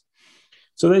business.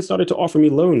 So they started to offer me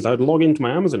loans. I would log into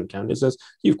my Amazon account. It says,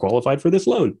 you've qualified for this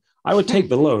loan. I would take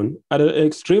the loan at an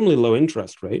extremely low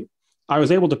interest rate. I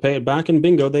was able to pay it back, and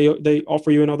bingo, they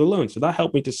offer you another loan. So that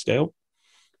helped me to scale.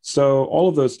 So all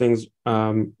of those things,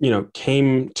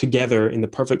 came together in the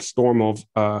perfect storm of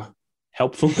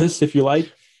helpfulness, if you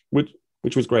like,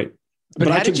 which was great. But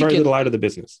I took very little out of the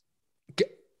business.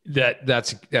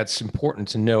 That's important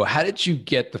to know. How did you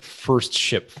get the first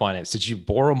ship financed? Did you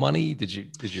borrow money? Did you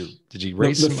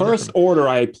raise the first order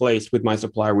I placed with my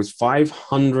supplier was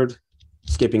 500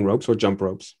 skipping ropes or jump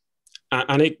ropes,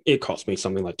 and it cost me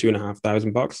something like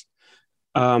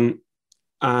 $2,500.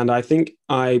 And I think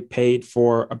I paid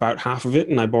for about half of it,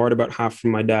 and I borrowed about half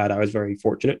from my dad. I was very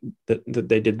fortunate that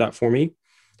they did that for me.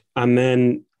 And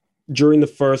then during the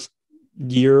first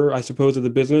year, I suppose, of the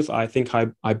business, I think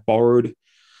I borrowed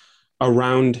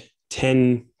around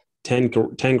 10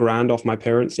 grand off my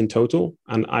parents in total.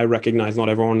 And I recognize not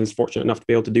everyone is fortunate enough to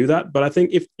be able to do that. But I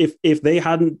think if they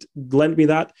hadn't lent me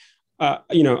that,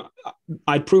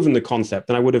 I'd proven the concept,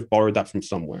 and I would have borrowed that from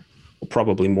somewhere, or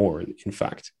probably more, in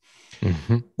fact.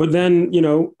 Mm-hmm. But then,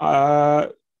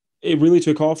 it really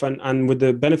took off. And with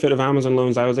the benefit of Amazon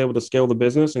loans, I was able to scale the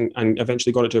business and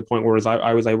eventually got it to a point where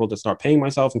I was able to start paying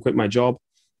myself and quit my job.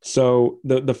 So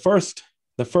the first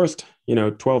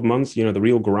 12 months, the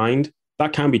real grind,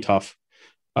 that can be tough.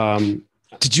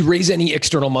 Did you raise any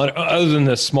external money other than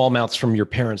the small amounts from your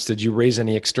parents? Did you raise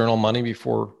any external money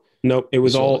before? Nope. It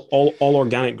was all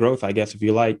organic growth, I guess, if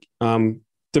you like. To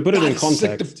put it in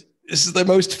context. This is the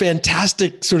most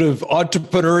fantastic sort of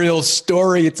entrepreneurial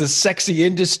story. It's a sexy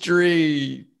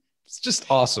industry. It's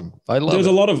just awesome. I love it. There's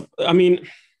a lot of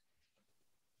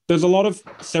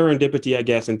serendipity, I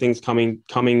guess, and things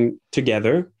coming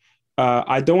together.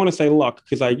 I don't want to say luck,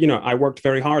 because I worked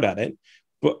very hard at it,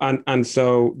 but and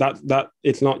so that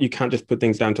it's not, you can't just put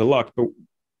things down to luck. But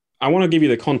I want to give you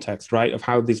the context, right, of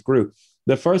how this grew.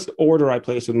 The first order I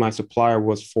placed with my supplier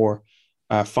was for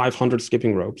 500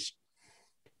 skipping ropes.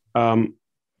 And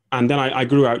then I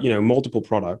grew out, multiple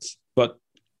products. But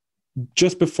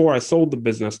just before I sold the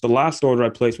business, the last order I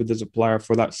placed with the supplier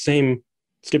for that same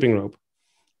skipping rope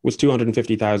was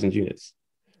 250,000 units.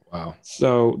 Wow.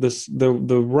 So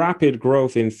the rapid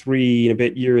growth in 3 and a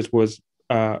bit years was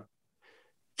when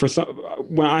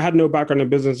I had no background in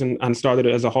business and started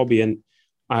it as a hobby, and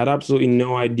I had absolutely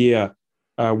no idea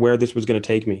where this was going to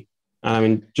take me. And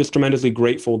I'm just tremendously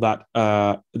grateful that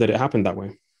it happened that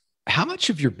way. How much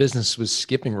of your business was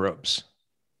skipping ropes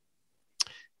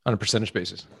on a percentage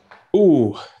basis?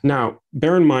 Ooh, now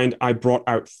bear in mind, I brought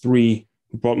out 3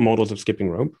 models of skipping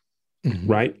rope, mm-hmm.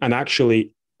 right? And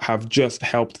actually have just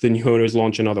helped the new owners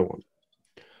launch another one.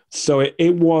 So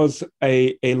it was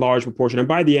a large proportion. And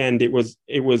by the end, it was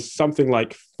something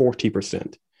like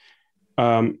 40%,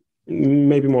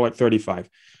 maybe more like 35%.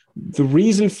 The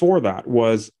reason for that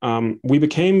was we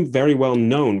became very well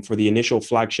known for the initial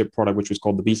flagship product, which was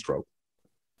called the Beast Rope,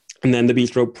 and then the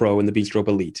Beast Rope Pro and the Beast Rope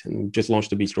Elite, and we just launched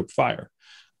the Beast Rope Fire.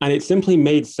 And it simply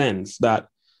made sense that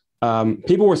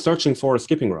people were searching for a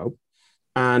skipping rope.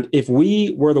 And if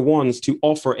we were the ones to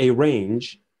offer a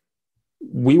range,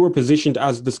 we were positioned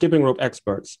as the skipping rope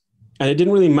experts. And it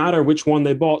didn't really matter which one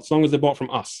they bought, as long as they bought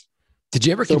from us. Did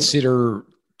you ever consider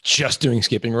just doing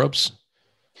skipping ropes?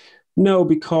 No,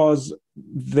 because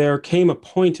there came a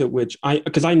point at which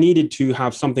because I needed to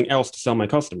have something else to sell my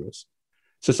customers.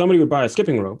 So somebody would buy a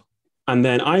skipping rope, and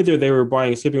then either they were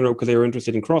buying a skipping rope because they were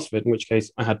interested in CrossFit, in which case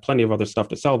I had plenty of other stuff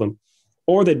to sell them,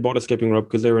 or they'd bought a skipping rope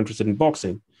because they were interested in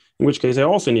boxing, in which case I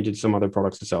also needed some other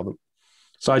products to sell them.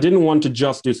 So I didn't want to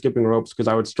just do skipping ropes because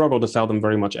I would struggle to sell them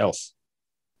very much else.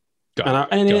 In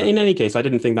any case, I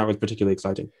didn't think that was particularly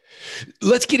exciting.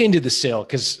 Let's get into the sale,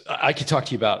 because I could talk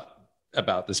to you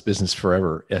about this business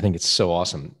forever. I think it's so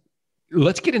awesome.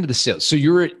 Let's get into the sales. So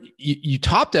you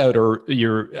topped out, or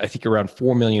you're, I think, around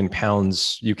 4 million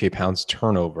pounds, UK pounds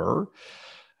turnover.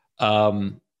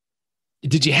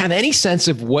 Did you have any sense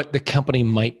of what the company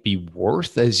might be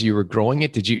worth as you were growing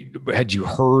it? Had you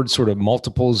heard sort of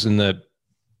multiples in the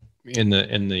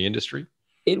industry?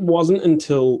 It wasn't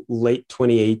until late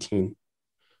 2018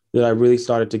 that I really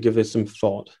started to give this some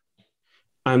thought.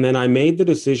 And then I made the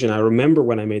decision. I remember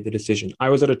when I made the decision. I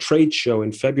was at a trade show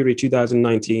in February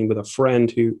 2019 with a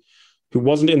friend who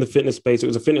wasn't in the fitness space. It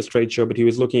was a fitness trade show, but he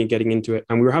was looking at getting into it.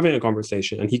 And we were having a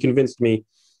conversation, and he convinced me,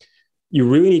 you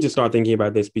really need to start thinking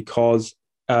about this, because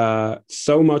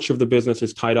so much of the business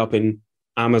is tied up in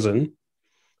Amazon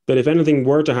that if anything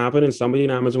were to happen and somebody in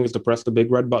Amazon was to press the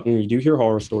big red button, you do hear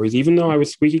horror stories, even though I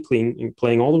was squeaky clean and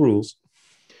playing all the rules,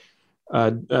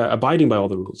 abiding by all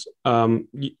the rules.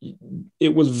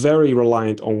 It was very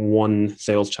reliant on one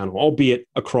sales channel, albeit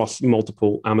across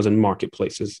multiple Amazon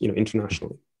marketplaces,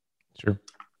 internationally. Sure.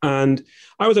 And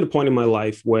I was at a point in my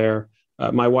life where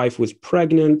my wife was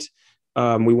pregnant.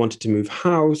 We wanted to move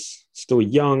house, still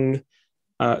young,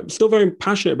 still very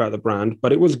passionate about the brand,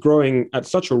 but it was growing at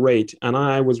such a rate and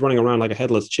I was running around like a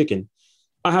headless chicken.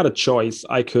 I had a choice.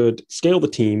 I could scale the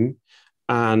team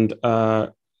and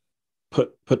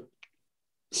put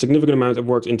significant amounts of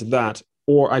work into that,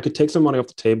 or I could take some money off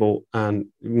the table and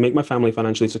make my family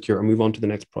financially secure and move on to the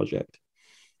next project.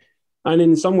 And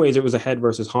in some ways it was a head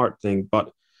versus heart thing,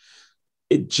 but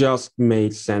it just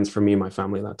made sense for me and my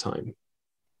family at that time.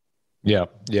 Yeah.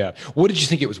 Yeah. What did you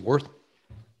think it was worth?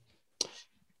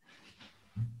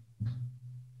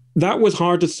 That was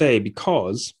hard to say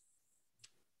because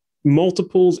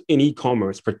multiples in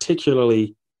e-commerce,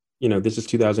 particularly, this is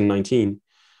 2019,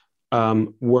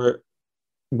 were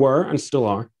and still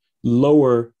are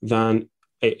lower than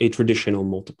a traditional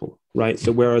multiple, right?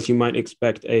 So whereas you might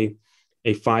expect a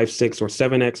 5, 6, or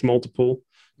 7x multiple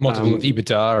of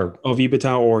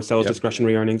EBITDA or sales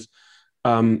discretionary earnings,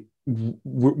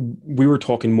 we were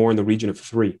talking more in the region of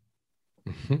 3.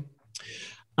 Mm-hmm.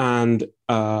 And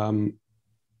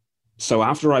so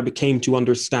after I became to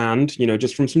understand,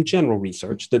 just from some general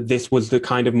research, that this was the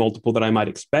kind of multiple that I might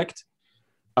expect,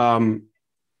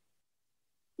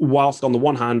 whilst on the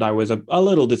one hand, I was a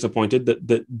little disappointed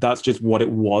that that's just what it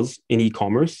was in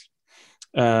e-commerce,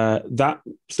 that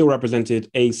still represented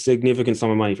a significant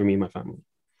sum of money for me and my family.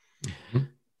 Mm-hmm.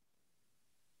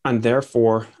 And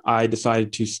therefore, I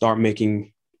decided to start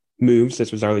making moves,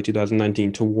 this was early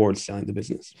 2019, towards selling the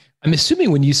business. I'm assuming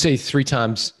when you say 3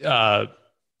 times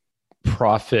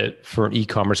profit for an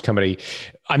e-commerce company,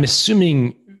 I'm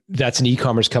assuming that's an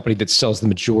e-commerce company that sells the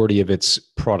majority of its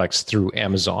products through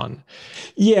Amazon.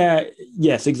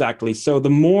 Yes, exactly. So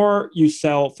the more you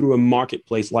sell through a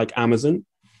marketplace like Amazon,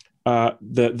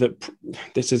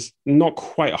 this is not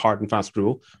quite a hard and fast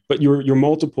rule, but your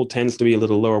multiple tends to be a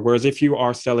little lower. Whereas if you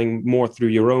are selling more through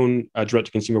your own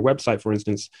direct-to-consumer website, for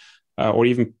instance, or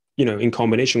even in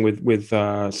combination with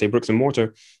say bricks and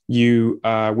mortar, you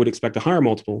would expect a higher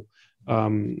multiple.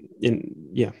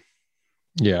 Yeah.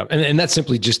 And that's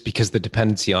simply just because the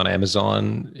dependency on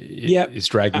Amazon is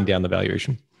dragging down the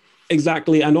valuation.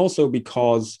 Exactly. And also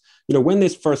because, when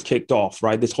this first kicked off,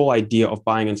 right, this whole idea of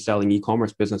buying and selling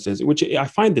e-commerce businesses, which I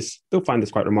still find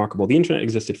this quite remarkable. The internet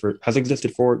has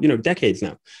existed for, decades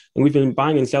now. And we've been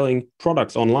buying and selling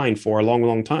products online for a long,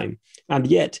 long time. And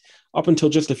yet, up until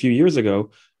just a few years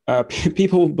ago,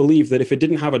 people believed that if it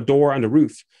didn't have a door and a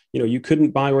roof, you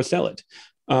couldn't buy or sell it.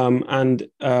 And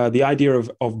the idea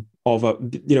of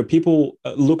people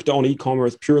looked on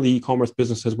purely e-commerce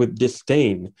businesses with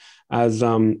disdain as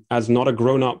not a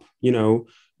grown-up,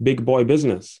 big boy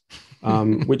business,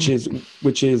 which is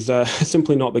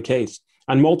simply not the case.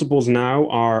 And multiples now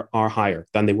are higher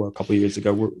than they were a couple of years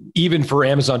ago. Even for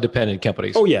Amazon dependent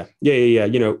companies. Oh yeah.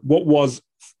 What was,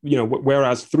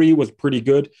 whereas 3 was pretty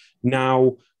good.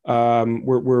 Now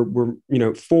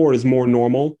we're 4 is more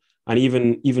normal. And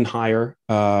even higher,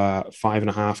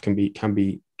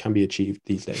 5.5 can be achieved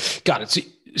these days. Got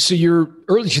it. So you're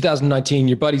early 2019.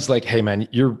 Your buddy's like, "Hey man,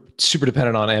 you're super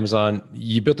dependent on Amazon.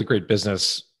 You built a great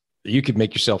business. You could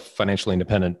make yourself financially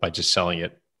independent by just selling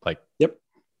it. Like, yep.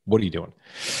 What are you doing?"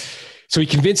 So he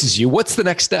convinces you. What's the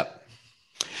next step?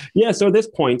 Yeah. So at this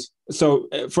point,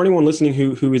 for anyone listening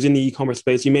who is in the e-commerce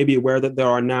space, you may be aware that there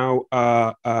are now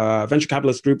venture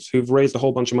capitalist groups who've raised a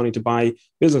whole bunch of money to buy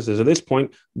businesses. At this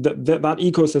point, that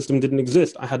ecosystem didn't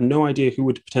exist. I had no idea who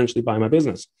would potentially buy my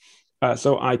business.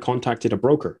 So I contacted a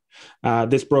broker.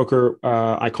 This broker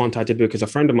I contacted because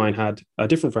a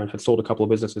different friend had sold a couple of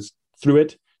businesses through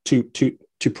it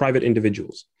to private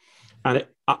individuals. And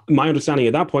my understanding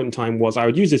at that point in time was I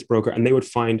would use this broker and they would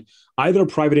find either a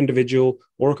private individual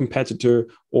or a competitor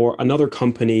or another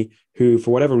company who,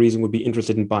 for whatever reason, would be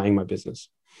interested in buying my business.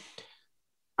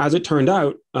 As it turned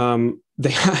out,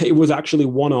 it was actually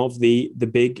one of the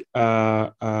big,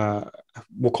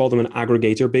 we'll call them an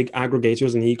aggregator, big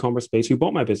aggregators in the e-commerce space who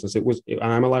bought my business. It was, and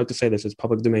I'm allowed to say this, it's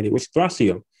public domain. It was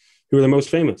Thrasio, who were the most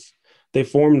famous. They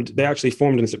actually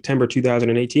formed in September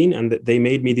 2018, and they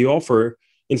made me the offer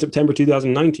in September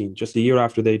 2019, just a year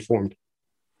after they'd formed.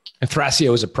 And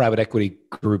Thrasio is a private equity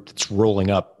group that's rolling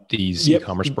up these Yep.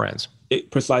 e-commerce brands?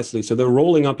 Precisely. So they're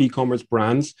rolling up e-commerce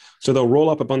brands. So they'll roll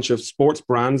up a bunch of sports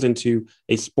brands into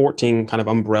a sporting kind of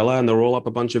umbrella, and they'll roll up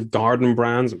a bunch of garden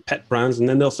brands and pet brands, and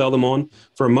then they'll sell them on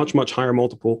for a much, much higher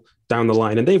multiple down the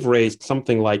line. And they've raised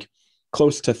something like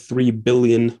close to $3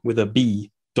 billion with a B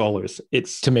dollars.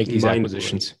 It's To make these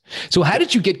acquisitions. So how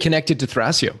did you get connected to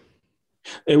Thrasio?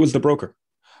 It was the broker.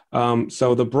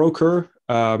 So the broker,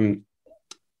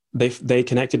 they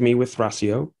connected me with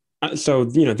Thrasio. So,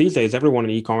 these days, everyone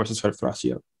in e-commerce has heard of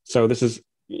Thrasio. So this is,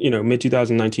 mid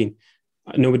 2019.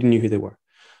 Nobody knew who they were.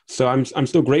 So I'm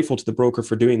still grateful to the broker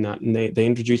for doing that. And they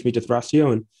introduced me to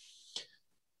Thrasio, and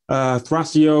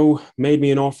Thrasio made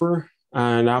me an offer.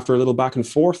 And after a little back and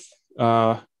forth,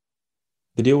 the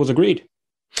deal was agreed.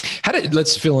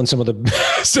 Let's fill in some of the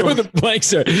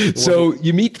blanks there. So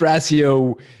you meet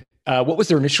Thrasio. What was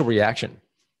their initial reaction?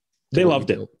 They loved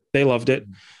it. They loved it.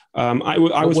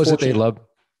 What was it they loved?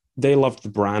 They loved the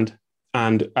brand.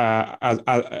 And as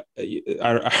I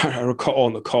recall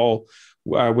on the call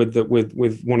with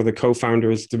one of the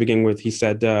co-founders to begin with, he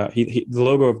said the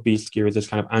logo of Beast Gear is this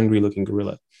kind of angry looking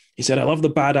gorilla. He said, "I love the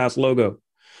badass logo."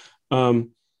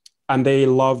 And they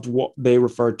loved what they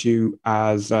referred to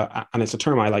as, and it's a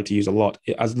term I like to use a lot,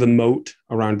 as the moat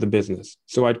around the business.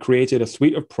 So I'd created a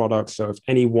suite of products. So if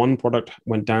any one product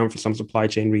went down for some supply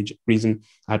chain reason,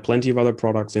 I had plenty of other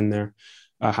products in there.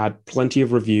 I had plenty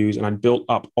of reviews, and I'd built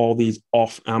up all these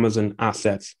off Amazon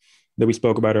assets that we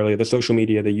spoke about earlier, the social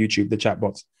media, the YouTube, the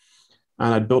chatbots.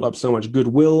 And I'd built up so much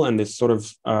goodwill and this sort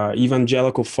of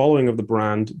evangelical following of the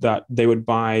brand that they would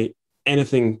buy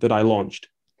anything that I launched.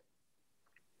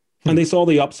 And they saw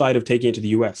the upside of taking it to the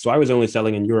US. So I was only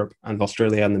selling in Europe and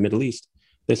Australia and the Middle East.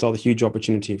 They saw the huge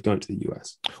opportunity of going to the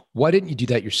US. Why didn't you do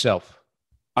that yourself?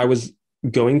 I was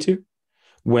going to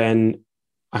when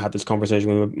I had this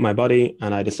conversation with my buddy,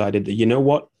 and I decided that, you know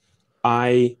what?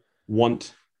 The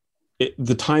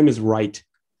time is right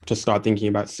to start thinking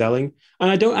about selling. And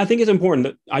I think it's important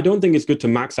that I don't think it's good to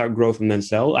max out growth and then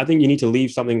sell. I think you need to leave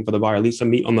something for the buyer, leave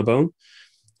some meat on the bone.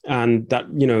 And that,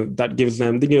 that gives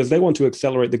them, they want to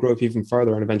accelerate the growth even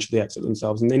further and eventually exit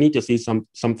themselves. And they need to see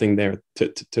something there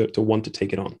to want to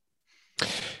take it on.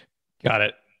 Got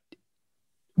it.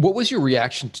 What was your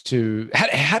reaction to,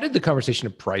 how did the conversation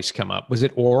of price come up? Was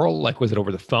it oral? Like, was it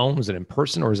over the phone? Was it in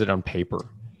person, or was it on paper?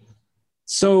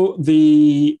 So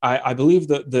I believe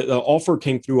the offer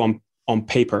came through on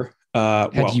paper.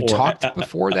 Had you talked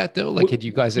before that though? Like, had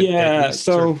you guys?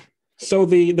 So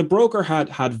the broker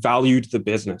had valued the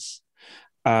business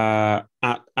at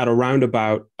around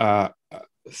about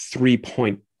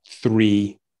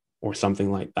 3.3 or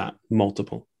something like that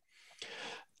multiple,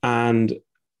 and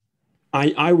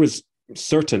I was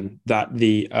certain that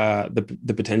the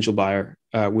potential buyer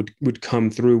would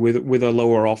come through with a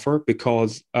lower offer,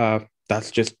 because that's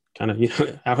just kind of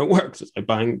how it works. It's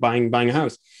like buying a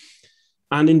house,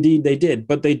 and indeed they did.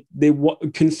 But they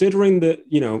considering that,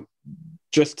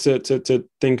 just to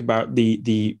think about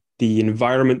the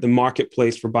environment, the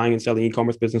marketplace for buying and selling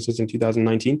e-commerce businesses in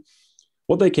 2019,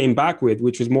 what they came back with,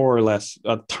 which was more or less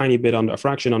a tiny bit under, a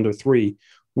fraction under 3,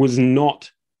 was not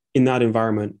in that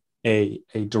environment a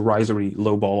derisory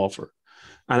lowball offer.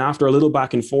 And after a little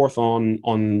back and forth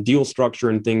on deal structure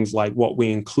and things like what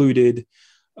we included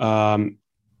in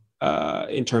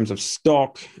terms of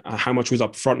stock, how much was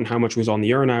up front and how much was on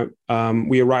the earnout,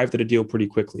 we arrived at a deal pretty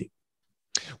quickly.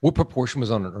 What proportion was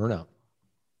on an earnout?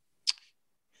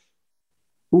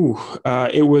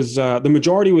 It was the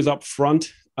majority was up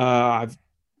front. I've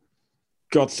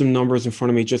got some numbers in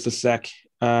front of me, just a sec.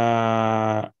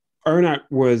 Earnout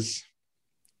was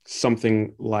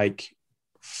something like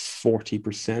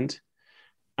 40%.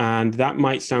 And that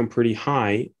might sound pretty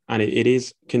high. And it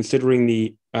is,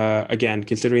 considering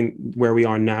considering where we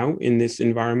are now in this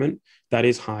environment, that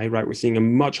is high, right? We're seeing a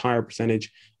much higher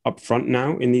percentage up front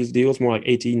now in these deals, more like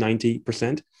 80,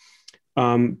 90%.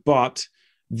 But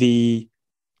the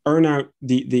earnout,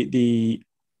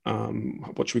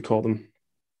 what should we call them?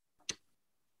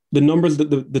 The numbers,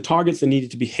 the targets that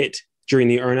needed to be hit during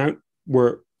the earnout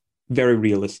were very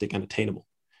realistic and attainable.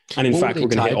 And in fact, we're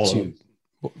going to hit all of them.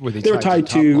 Were they tied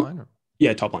to top line?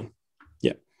 Yeah, top line.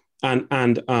 Yeah. And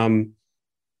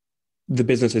the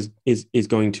business is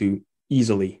going to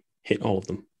easily hit all of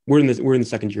them. We're in the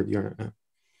second year of the earnout now.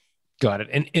 Got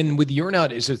it. And with the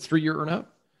earnout, is it a 3-year earnout?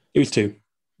 It was 2.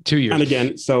 2 years. And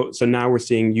again, so now we're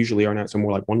seeing usually earnouts are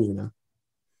more like 1 year now.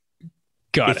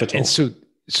 Got it. And so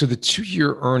the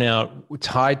 2-year earnout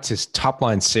tied to top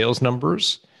line sales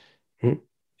numbers.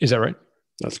 Is that right?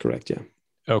 That's correct. Yeah.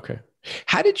 Okay.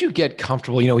 How did you get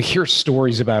comfortable? We hear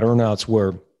stories about earnouts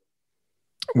where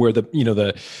where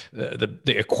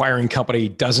the acquiring company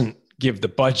doesn't give the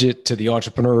budget to the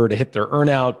entrepreneur to hit their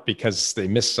earnout because they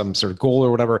missed some sort of goal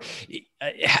or whatever.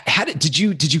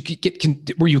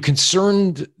 Were you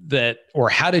concerned that, or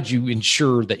how did you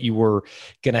ensure that you were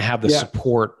going to have the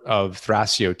support of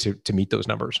Thrasio to meet those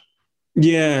numbers?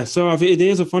 Yeah, so it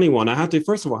is a funny one.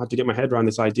 First of all, I have to get my head around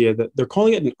this idea that they're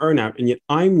calling it an earnout, and yet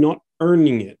I'm not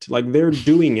earning it. Like, they're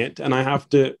doing it, and I have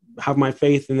to have my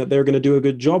faith in that they're going to do a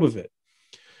good job of it.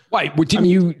 Why? Weren't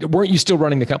you still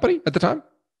running the company at the time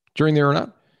during the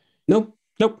earnout? Nope.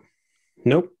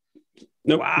 Wow.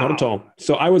 Not at all.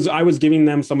 So I was giving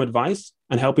them some advice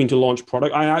and helping to launch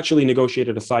product. I actually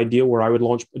negotiated a side deal where I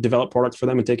would develop products for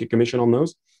them and take a commission on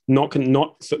those.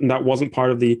 That wasn't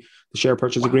part of the share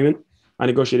purchase agreement. I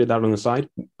negotiated that on the side.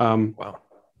 Wow.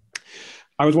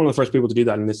 I was one of the first people to do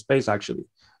that in this space, actually,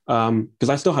 because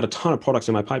I still had a ton of products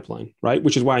in my pipeline, right?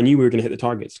 Which is why I knew we were going to hit the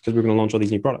targets, because we were going to launch all these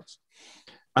new products.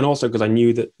 And also because I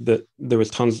knew that there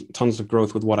was tons of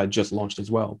growth with what I just launched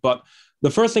as well. But the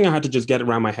first thing I had to just get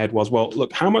around my head was, well,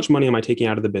 look, how much money am I taking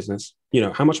out of the business?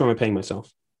 How much am I paying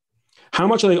myself? How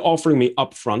much are they offering me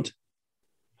upfront?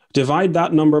 Divide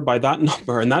that number by that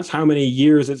number, and that's how many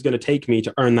years it's going to take me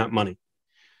to earn that money.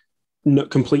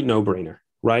 Complete no-brainer,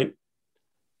 right?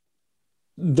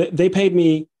 They paid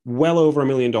me well over $1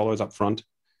 million upfront.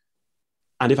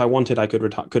 And if I wanted, I could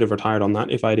have retired on that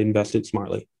if I had invested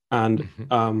smartly. And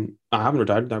I haven't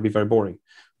retired. That'd be very boring.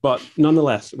 But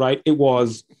nonetheless, right, it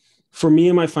was, for me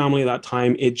and my family at that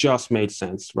time, it just made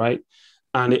sense, right?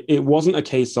 And it wasn't a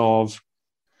case of,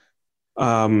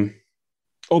 but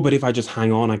if I just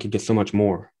hang on, I could get so much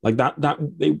more. Like that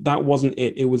wasn't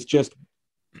it. It was just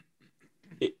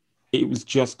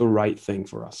the right thing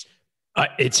for us.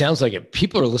 It sounds like it.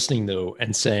 People are listening though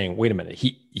and saying, "Wait a minute,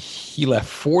 he left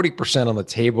 40% on the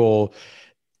table."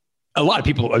 A lot of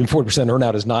people, 40%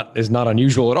 earnout is not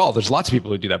unusual at all. There's lots of people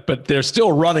who do that, but they're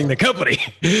still running the company.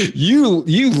 You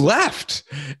left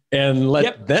and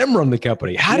let them run the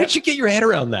company. How did you get your head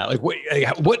around that? Like,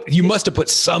 what you must have put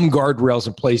some guardrails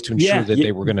in place to ensure that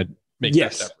they were going to make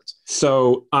that efforts.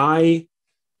 So I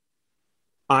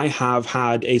have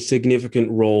had a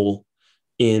significant role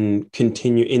in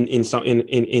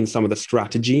some of the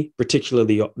strategy,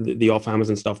 particularly the off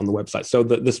Amazon stuff on the website. So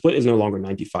the split is no longer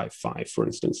 95-5, for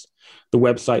instance. The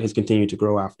website has continued to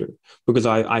grow after, because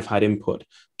I've had input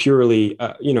purely,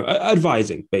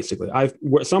 advising basically.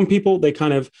 Some people, they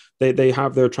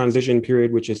have their transition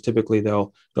period, which is typically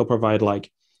they'll provide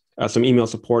some email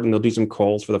support, and they'll do some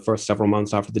calls for the first several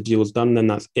months after the deal is done. Then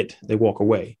that's it. They walk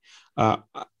away. I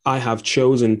have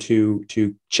chosen to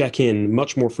check in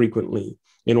much more frequently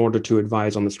in order to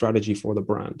advise on the strategy for the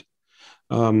brand.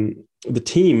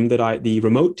 The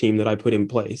remote team that I put in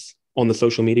place on the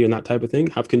social media and that type of thing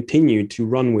have continued to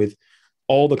run with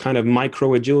all the kind of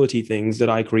micro agility things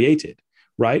that I created,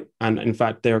 right? And in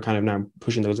fact, they're kind of now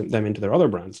pushing them into their other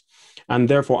brands. And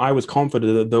therefore, I was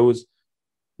confident that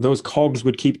those cogs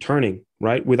would keep turning,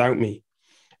 right, without me.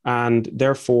 And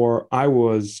therefore, I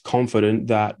was confident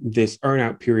that this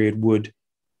earnout period would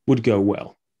go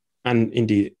well. And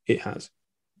indeed, it has.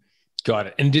 Got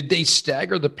it. And did they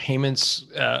stagger the payments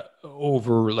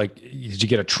over, did you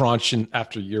get a tranche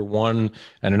after year one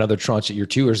and another tranche at year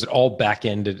two, or is it all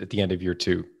back-ended at the end of year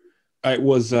two? It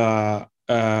was year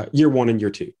one and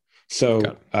year two. So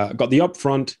got the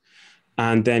upfront,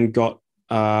 and then got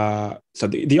the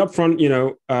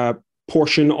upfront,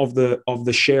 portion of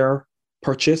the share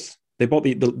purchase. They bought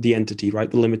the entity, right?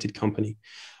 The limited company.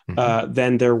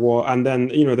 Then there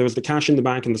was the cash in the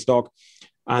bank and the stock.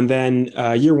 And then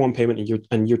year one payment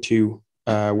and year two,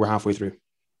 we're halfway through.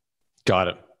 Got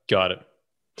it.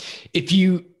 If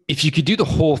you could do the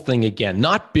whole thing again,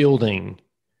 not building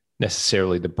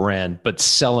necessarily the brand, but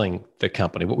selling the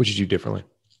company, what would you do differently?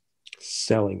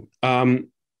 Selling. I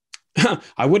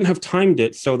wouldn't have timed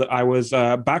it so that I was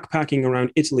backpacking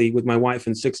around Italy with my wife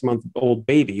and 6-month-old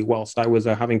baby whilst I was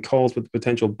having calls with the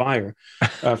potential buyer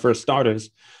for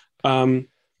starters. I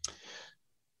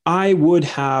would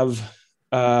have...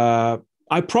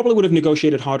 I probably would have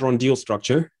negotiated harder on deal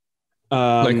structure.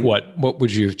 Like what? What would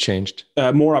you have changed?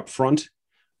 More upfront.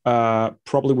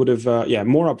 Probably would have,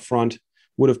 more upfront.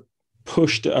 Would have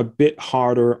pushed a bit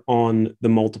harder on the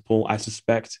multiple, I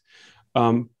suspect.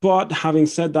 But having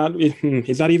said that,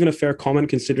 is that even a fair comment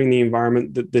considering the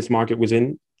environment that this market was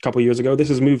in a couple of years ago? This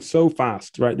has moved so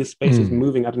fast, right? This space is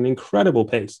moving at an incredible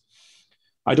pace.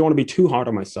 I don't want to be too hard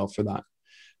on myself for that.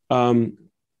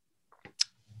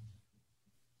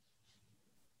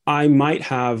 I might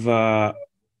have, I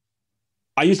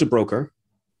used a broker,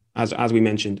 as we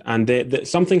mentioned, and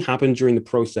something happened during the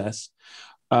process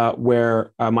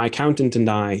where my accountant and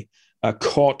I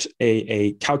caught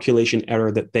a calculation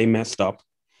error that they messed up,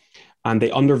 and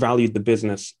they undervalued the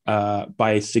business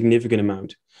by a significant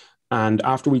amount. And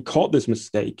after we caught this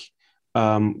mistake,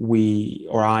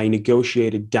 I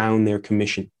negotiated down their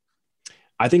commission.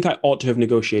 I think I ought to have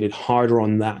negotiated harder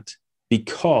on that,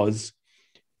 because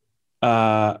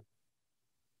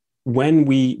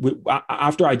when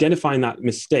after identifying that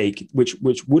mistake, which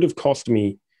would have cost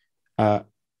me over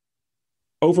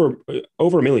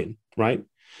 $1 million, right?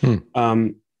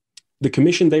 The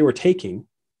commission they were taking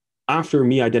after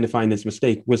me identifying this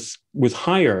mistake was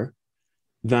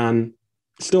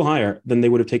still higher than they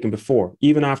would have taken before,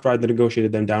 even after I'd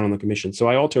negotiated them down on the commission. So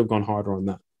I ought to have gone harder on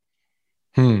that.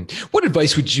 What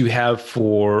advice would you have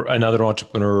for another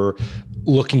entrepreneur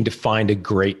looking to find a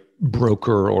great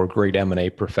broker or great M&A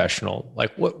professional?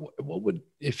 Like what would,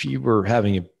 if you were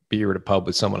having a beer at a pub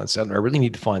with someone and said, I really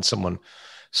need to find someone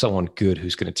good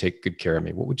who's going to take good care of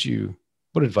me,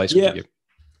 what advice would you give?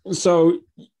 So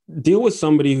deal with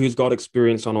somebody who's got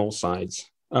experience on all sides.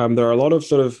 There are a lot of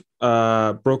sort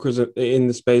of brokers in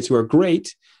the space who are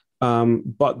great,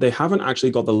 but they haven't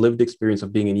actually got the lived experience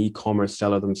of being an e-commerce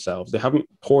seller themselves. They haven't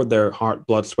poured their heart,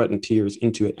 blood, sweat, and tears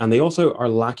into it. And they also are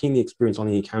lacking the experience on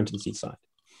the accountancy side.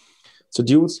 So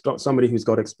deal with somebody who's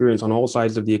got experience on all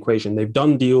sides of the equation. They've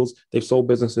done deals, they've sold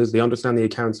businesses, they understand the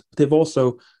accounts, but they've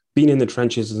also been in the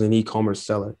trenches as an e-commerce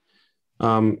seller.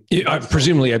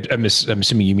 Presumably, I'm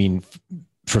assuming you mean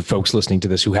for folks listening to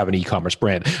this who have an e-commerce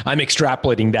brand. I'm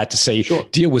extrapolating that to say,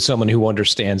 deal with someone who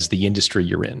understands the industry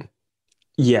you're in.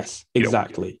 Yes,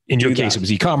 exactly. In your case, it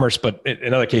was e-commerce, but in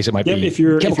another case, it might be if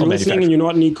you're listening and you're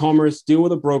not in e-commerce, deal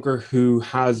with a broker who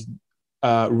has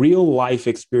real life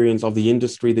experience of the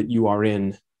industry that you are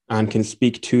in and can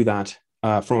speak to that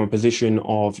from a position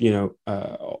of,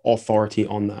 authority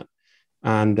on that.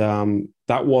 And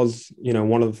that was,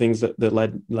 one of the things that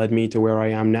led me to where I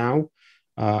am now.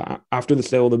 After the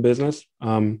sale of the business,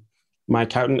 my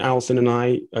accountant, Allison, and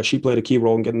I, she played a key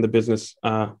role in getting the business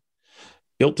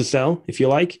built to sell, if you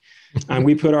like. And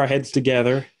we put our heads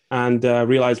together and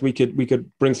realized we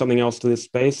could bring something else to this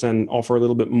space and offer a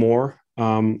little bit more.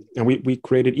 And we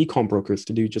created e-com brokers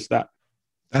to do just that.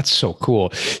 That's so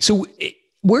cool. So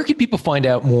where can people find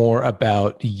out more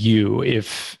about you?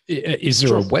 Is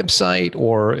there a website,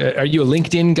 or are you a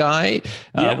LinkedIn guy?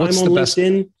 I'm on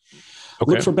LinkedIn.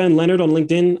 Okay. Look for Ben Leonard on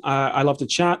LinkedIn. I love to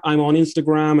chat. I'm on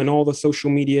Instagram and all the social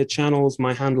media channels.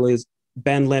 My handle is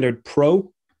Ben Leonard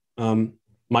Pro.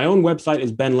 My own website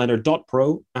is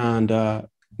benleonard.pro, and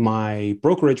my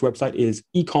brokerage website is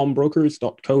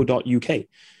ecombrokers.co.uk.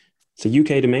 It's a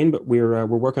UK domain, but we're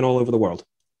working all over the world.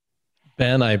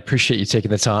 Ben, I appreciate you taking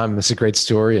the time. This is a great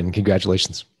story, and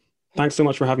congratulations. Thanks so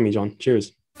much for having me, John.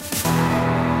 Cheers.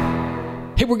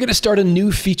 Hey, we're going to start a new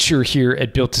feature here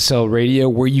at Built to Sell Radio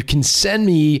where you can send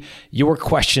me your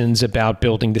questions about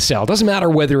building to sell. It doesn't matter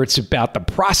whether it's about the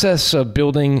process of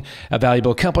building a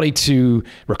valuable company to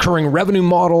recurring revenue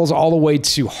models, all the way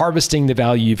to harvesting the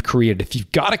value you've created. If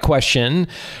you've got a question,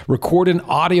 record an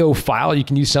audio file. You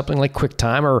can use something like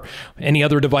QuickTime or any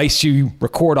other device you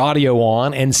record audio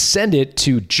on, and send it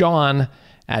to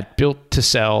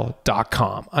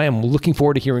john@builttosell.com. I am looking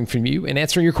forward to hearing from you and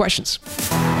answering your questions.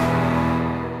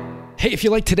 Hey, if you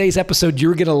like today's episode,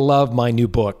 you're going to love my new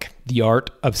book, The Art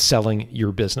of Selling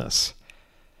Your Business.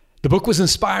 The book was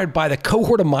inspired by the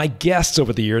cohort of my guests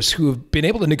over the years who have been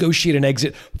able to negotiate an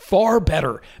exit far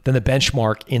better than the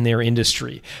benchmark in their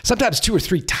industry, sometimes 2 or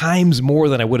 3 times more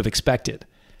than I would have expected.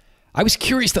 I was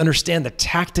curious to understand the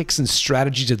tactics and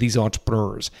strategies of these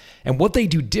entrepreneurs and what they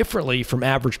do differently from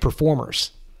average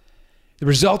performers. The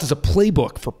result is a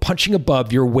playbook for punching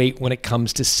above your weight when it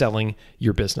comes to selling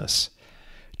your business.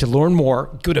 To learn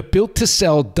more, go to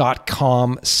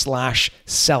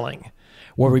builttosell.com/selling,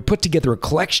 where we put together a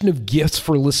collection of gifts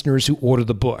for listeners who order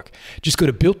the book. Just go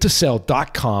to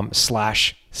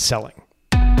builttosell.com/selling.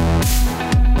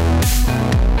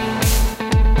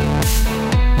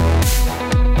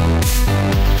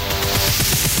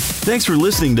 Thanks for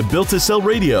listening to Built to Sell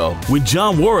Radio with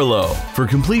John Warrillow. For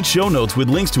complete show notes with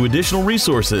links to additional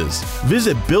resources,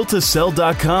 visit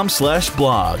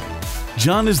builttosell.com/blog.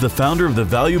 John is the founder of the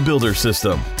Value Builder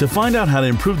System. To find out how to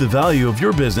improve the value of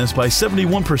your business by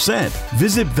 71%,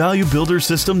 visit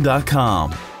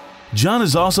valuebuildersystem.com. John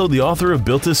is also the author of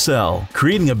Built to Sell,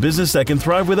 Creating a Business That Can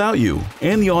Thrive Without You,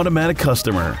 and The Automatic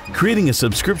Customer, Creating a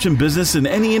Subscription Business in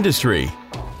Any Industry.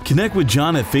 Connect with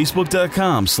John at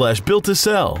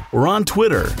facebook.com/builttosell or on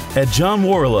Twitter at John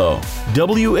Warrillow,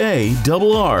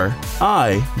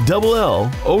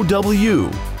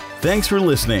 WARRILLOW. Thanks for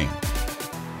listening.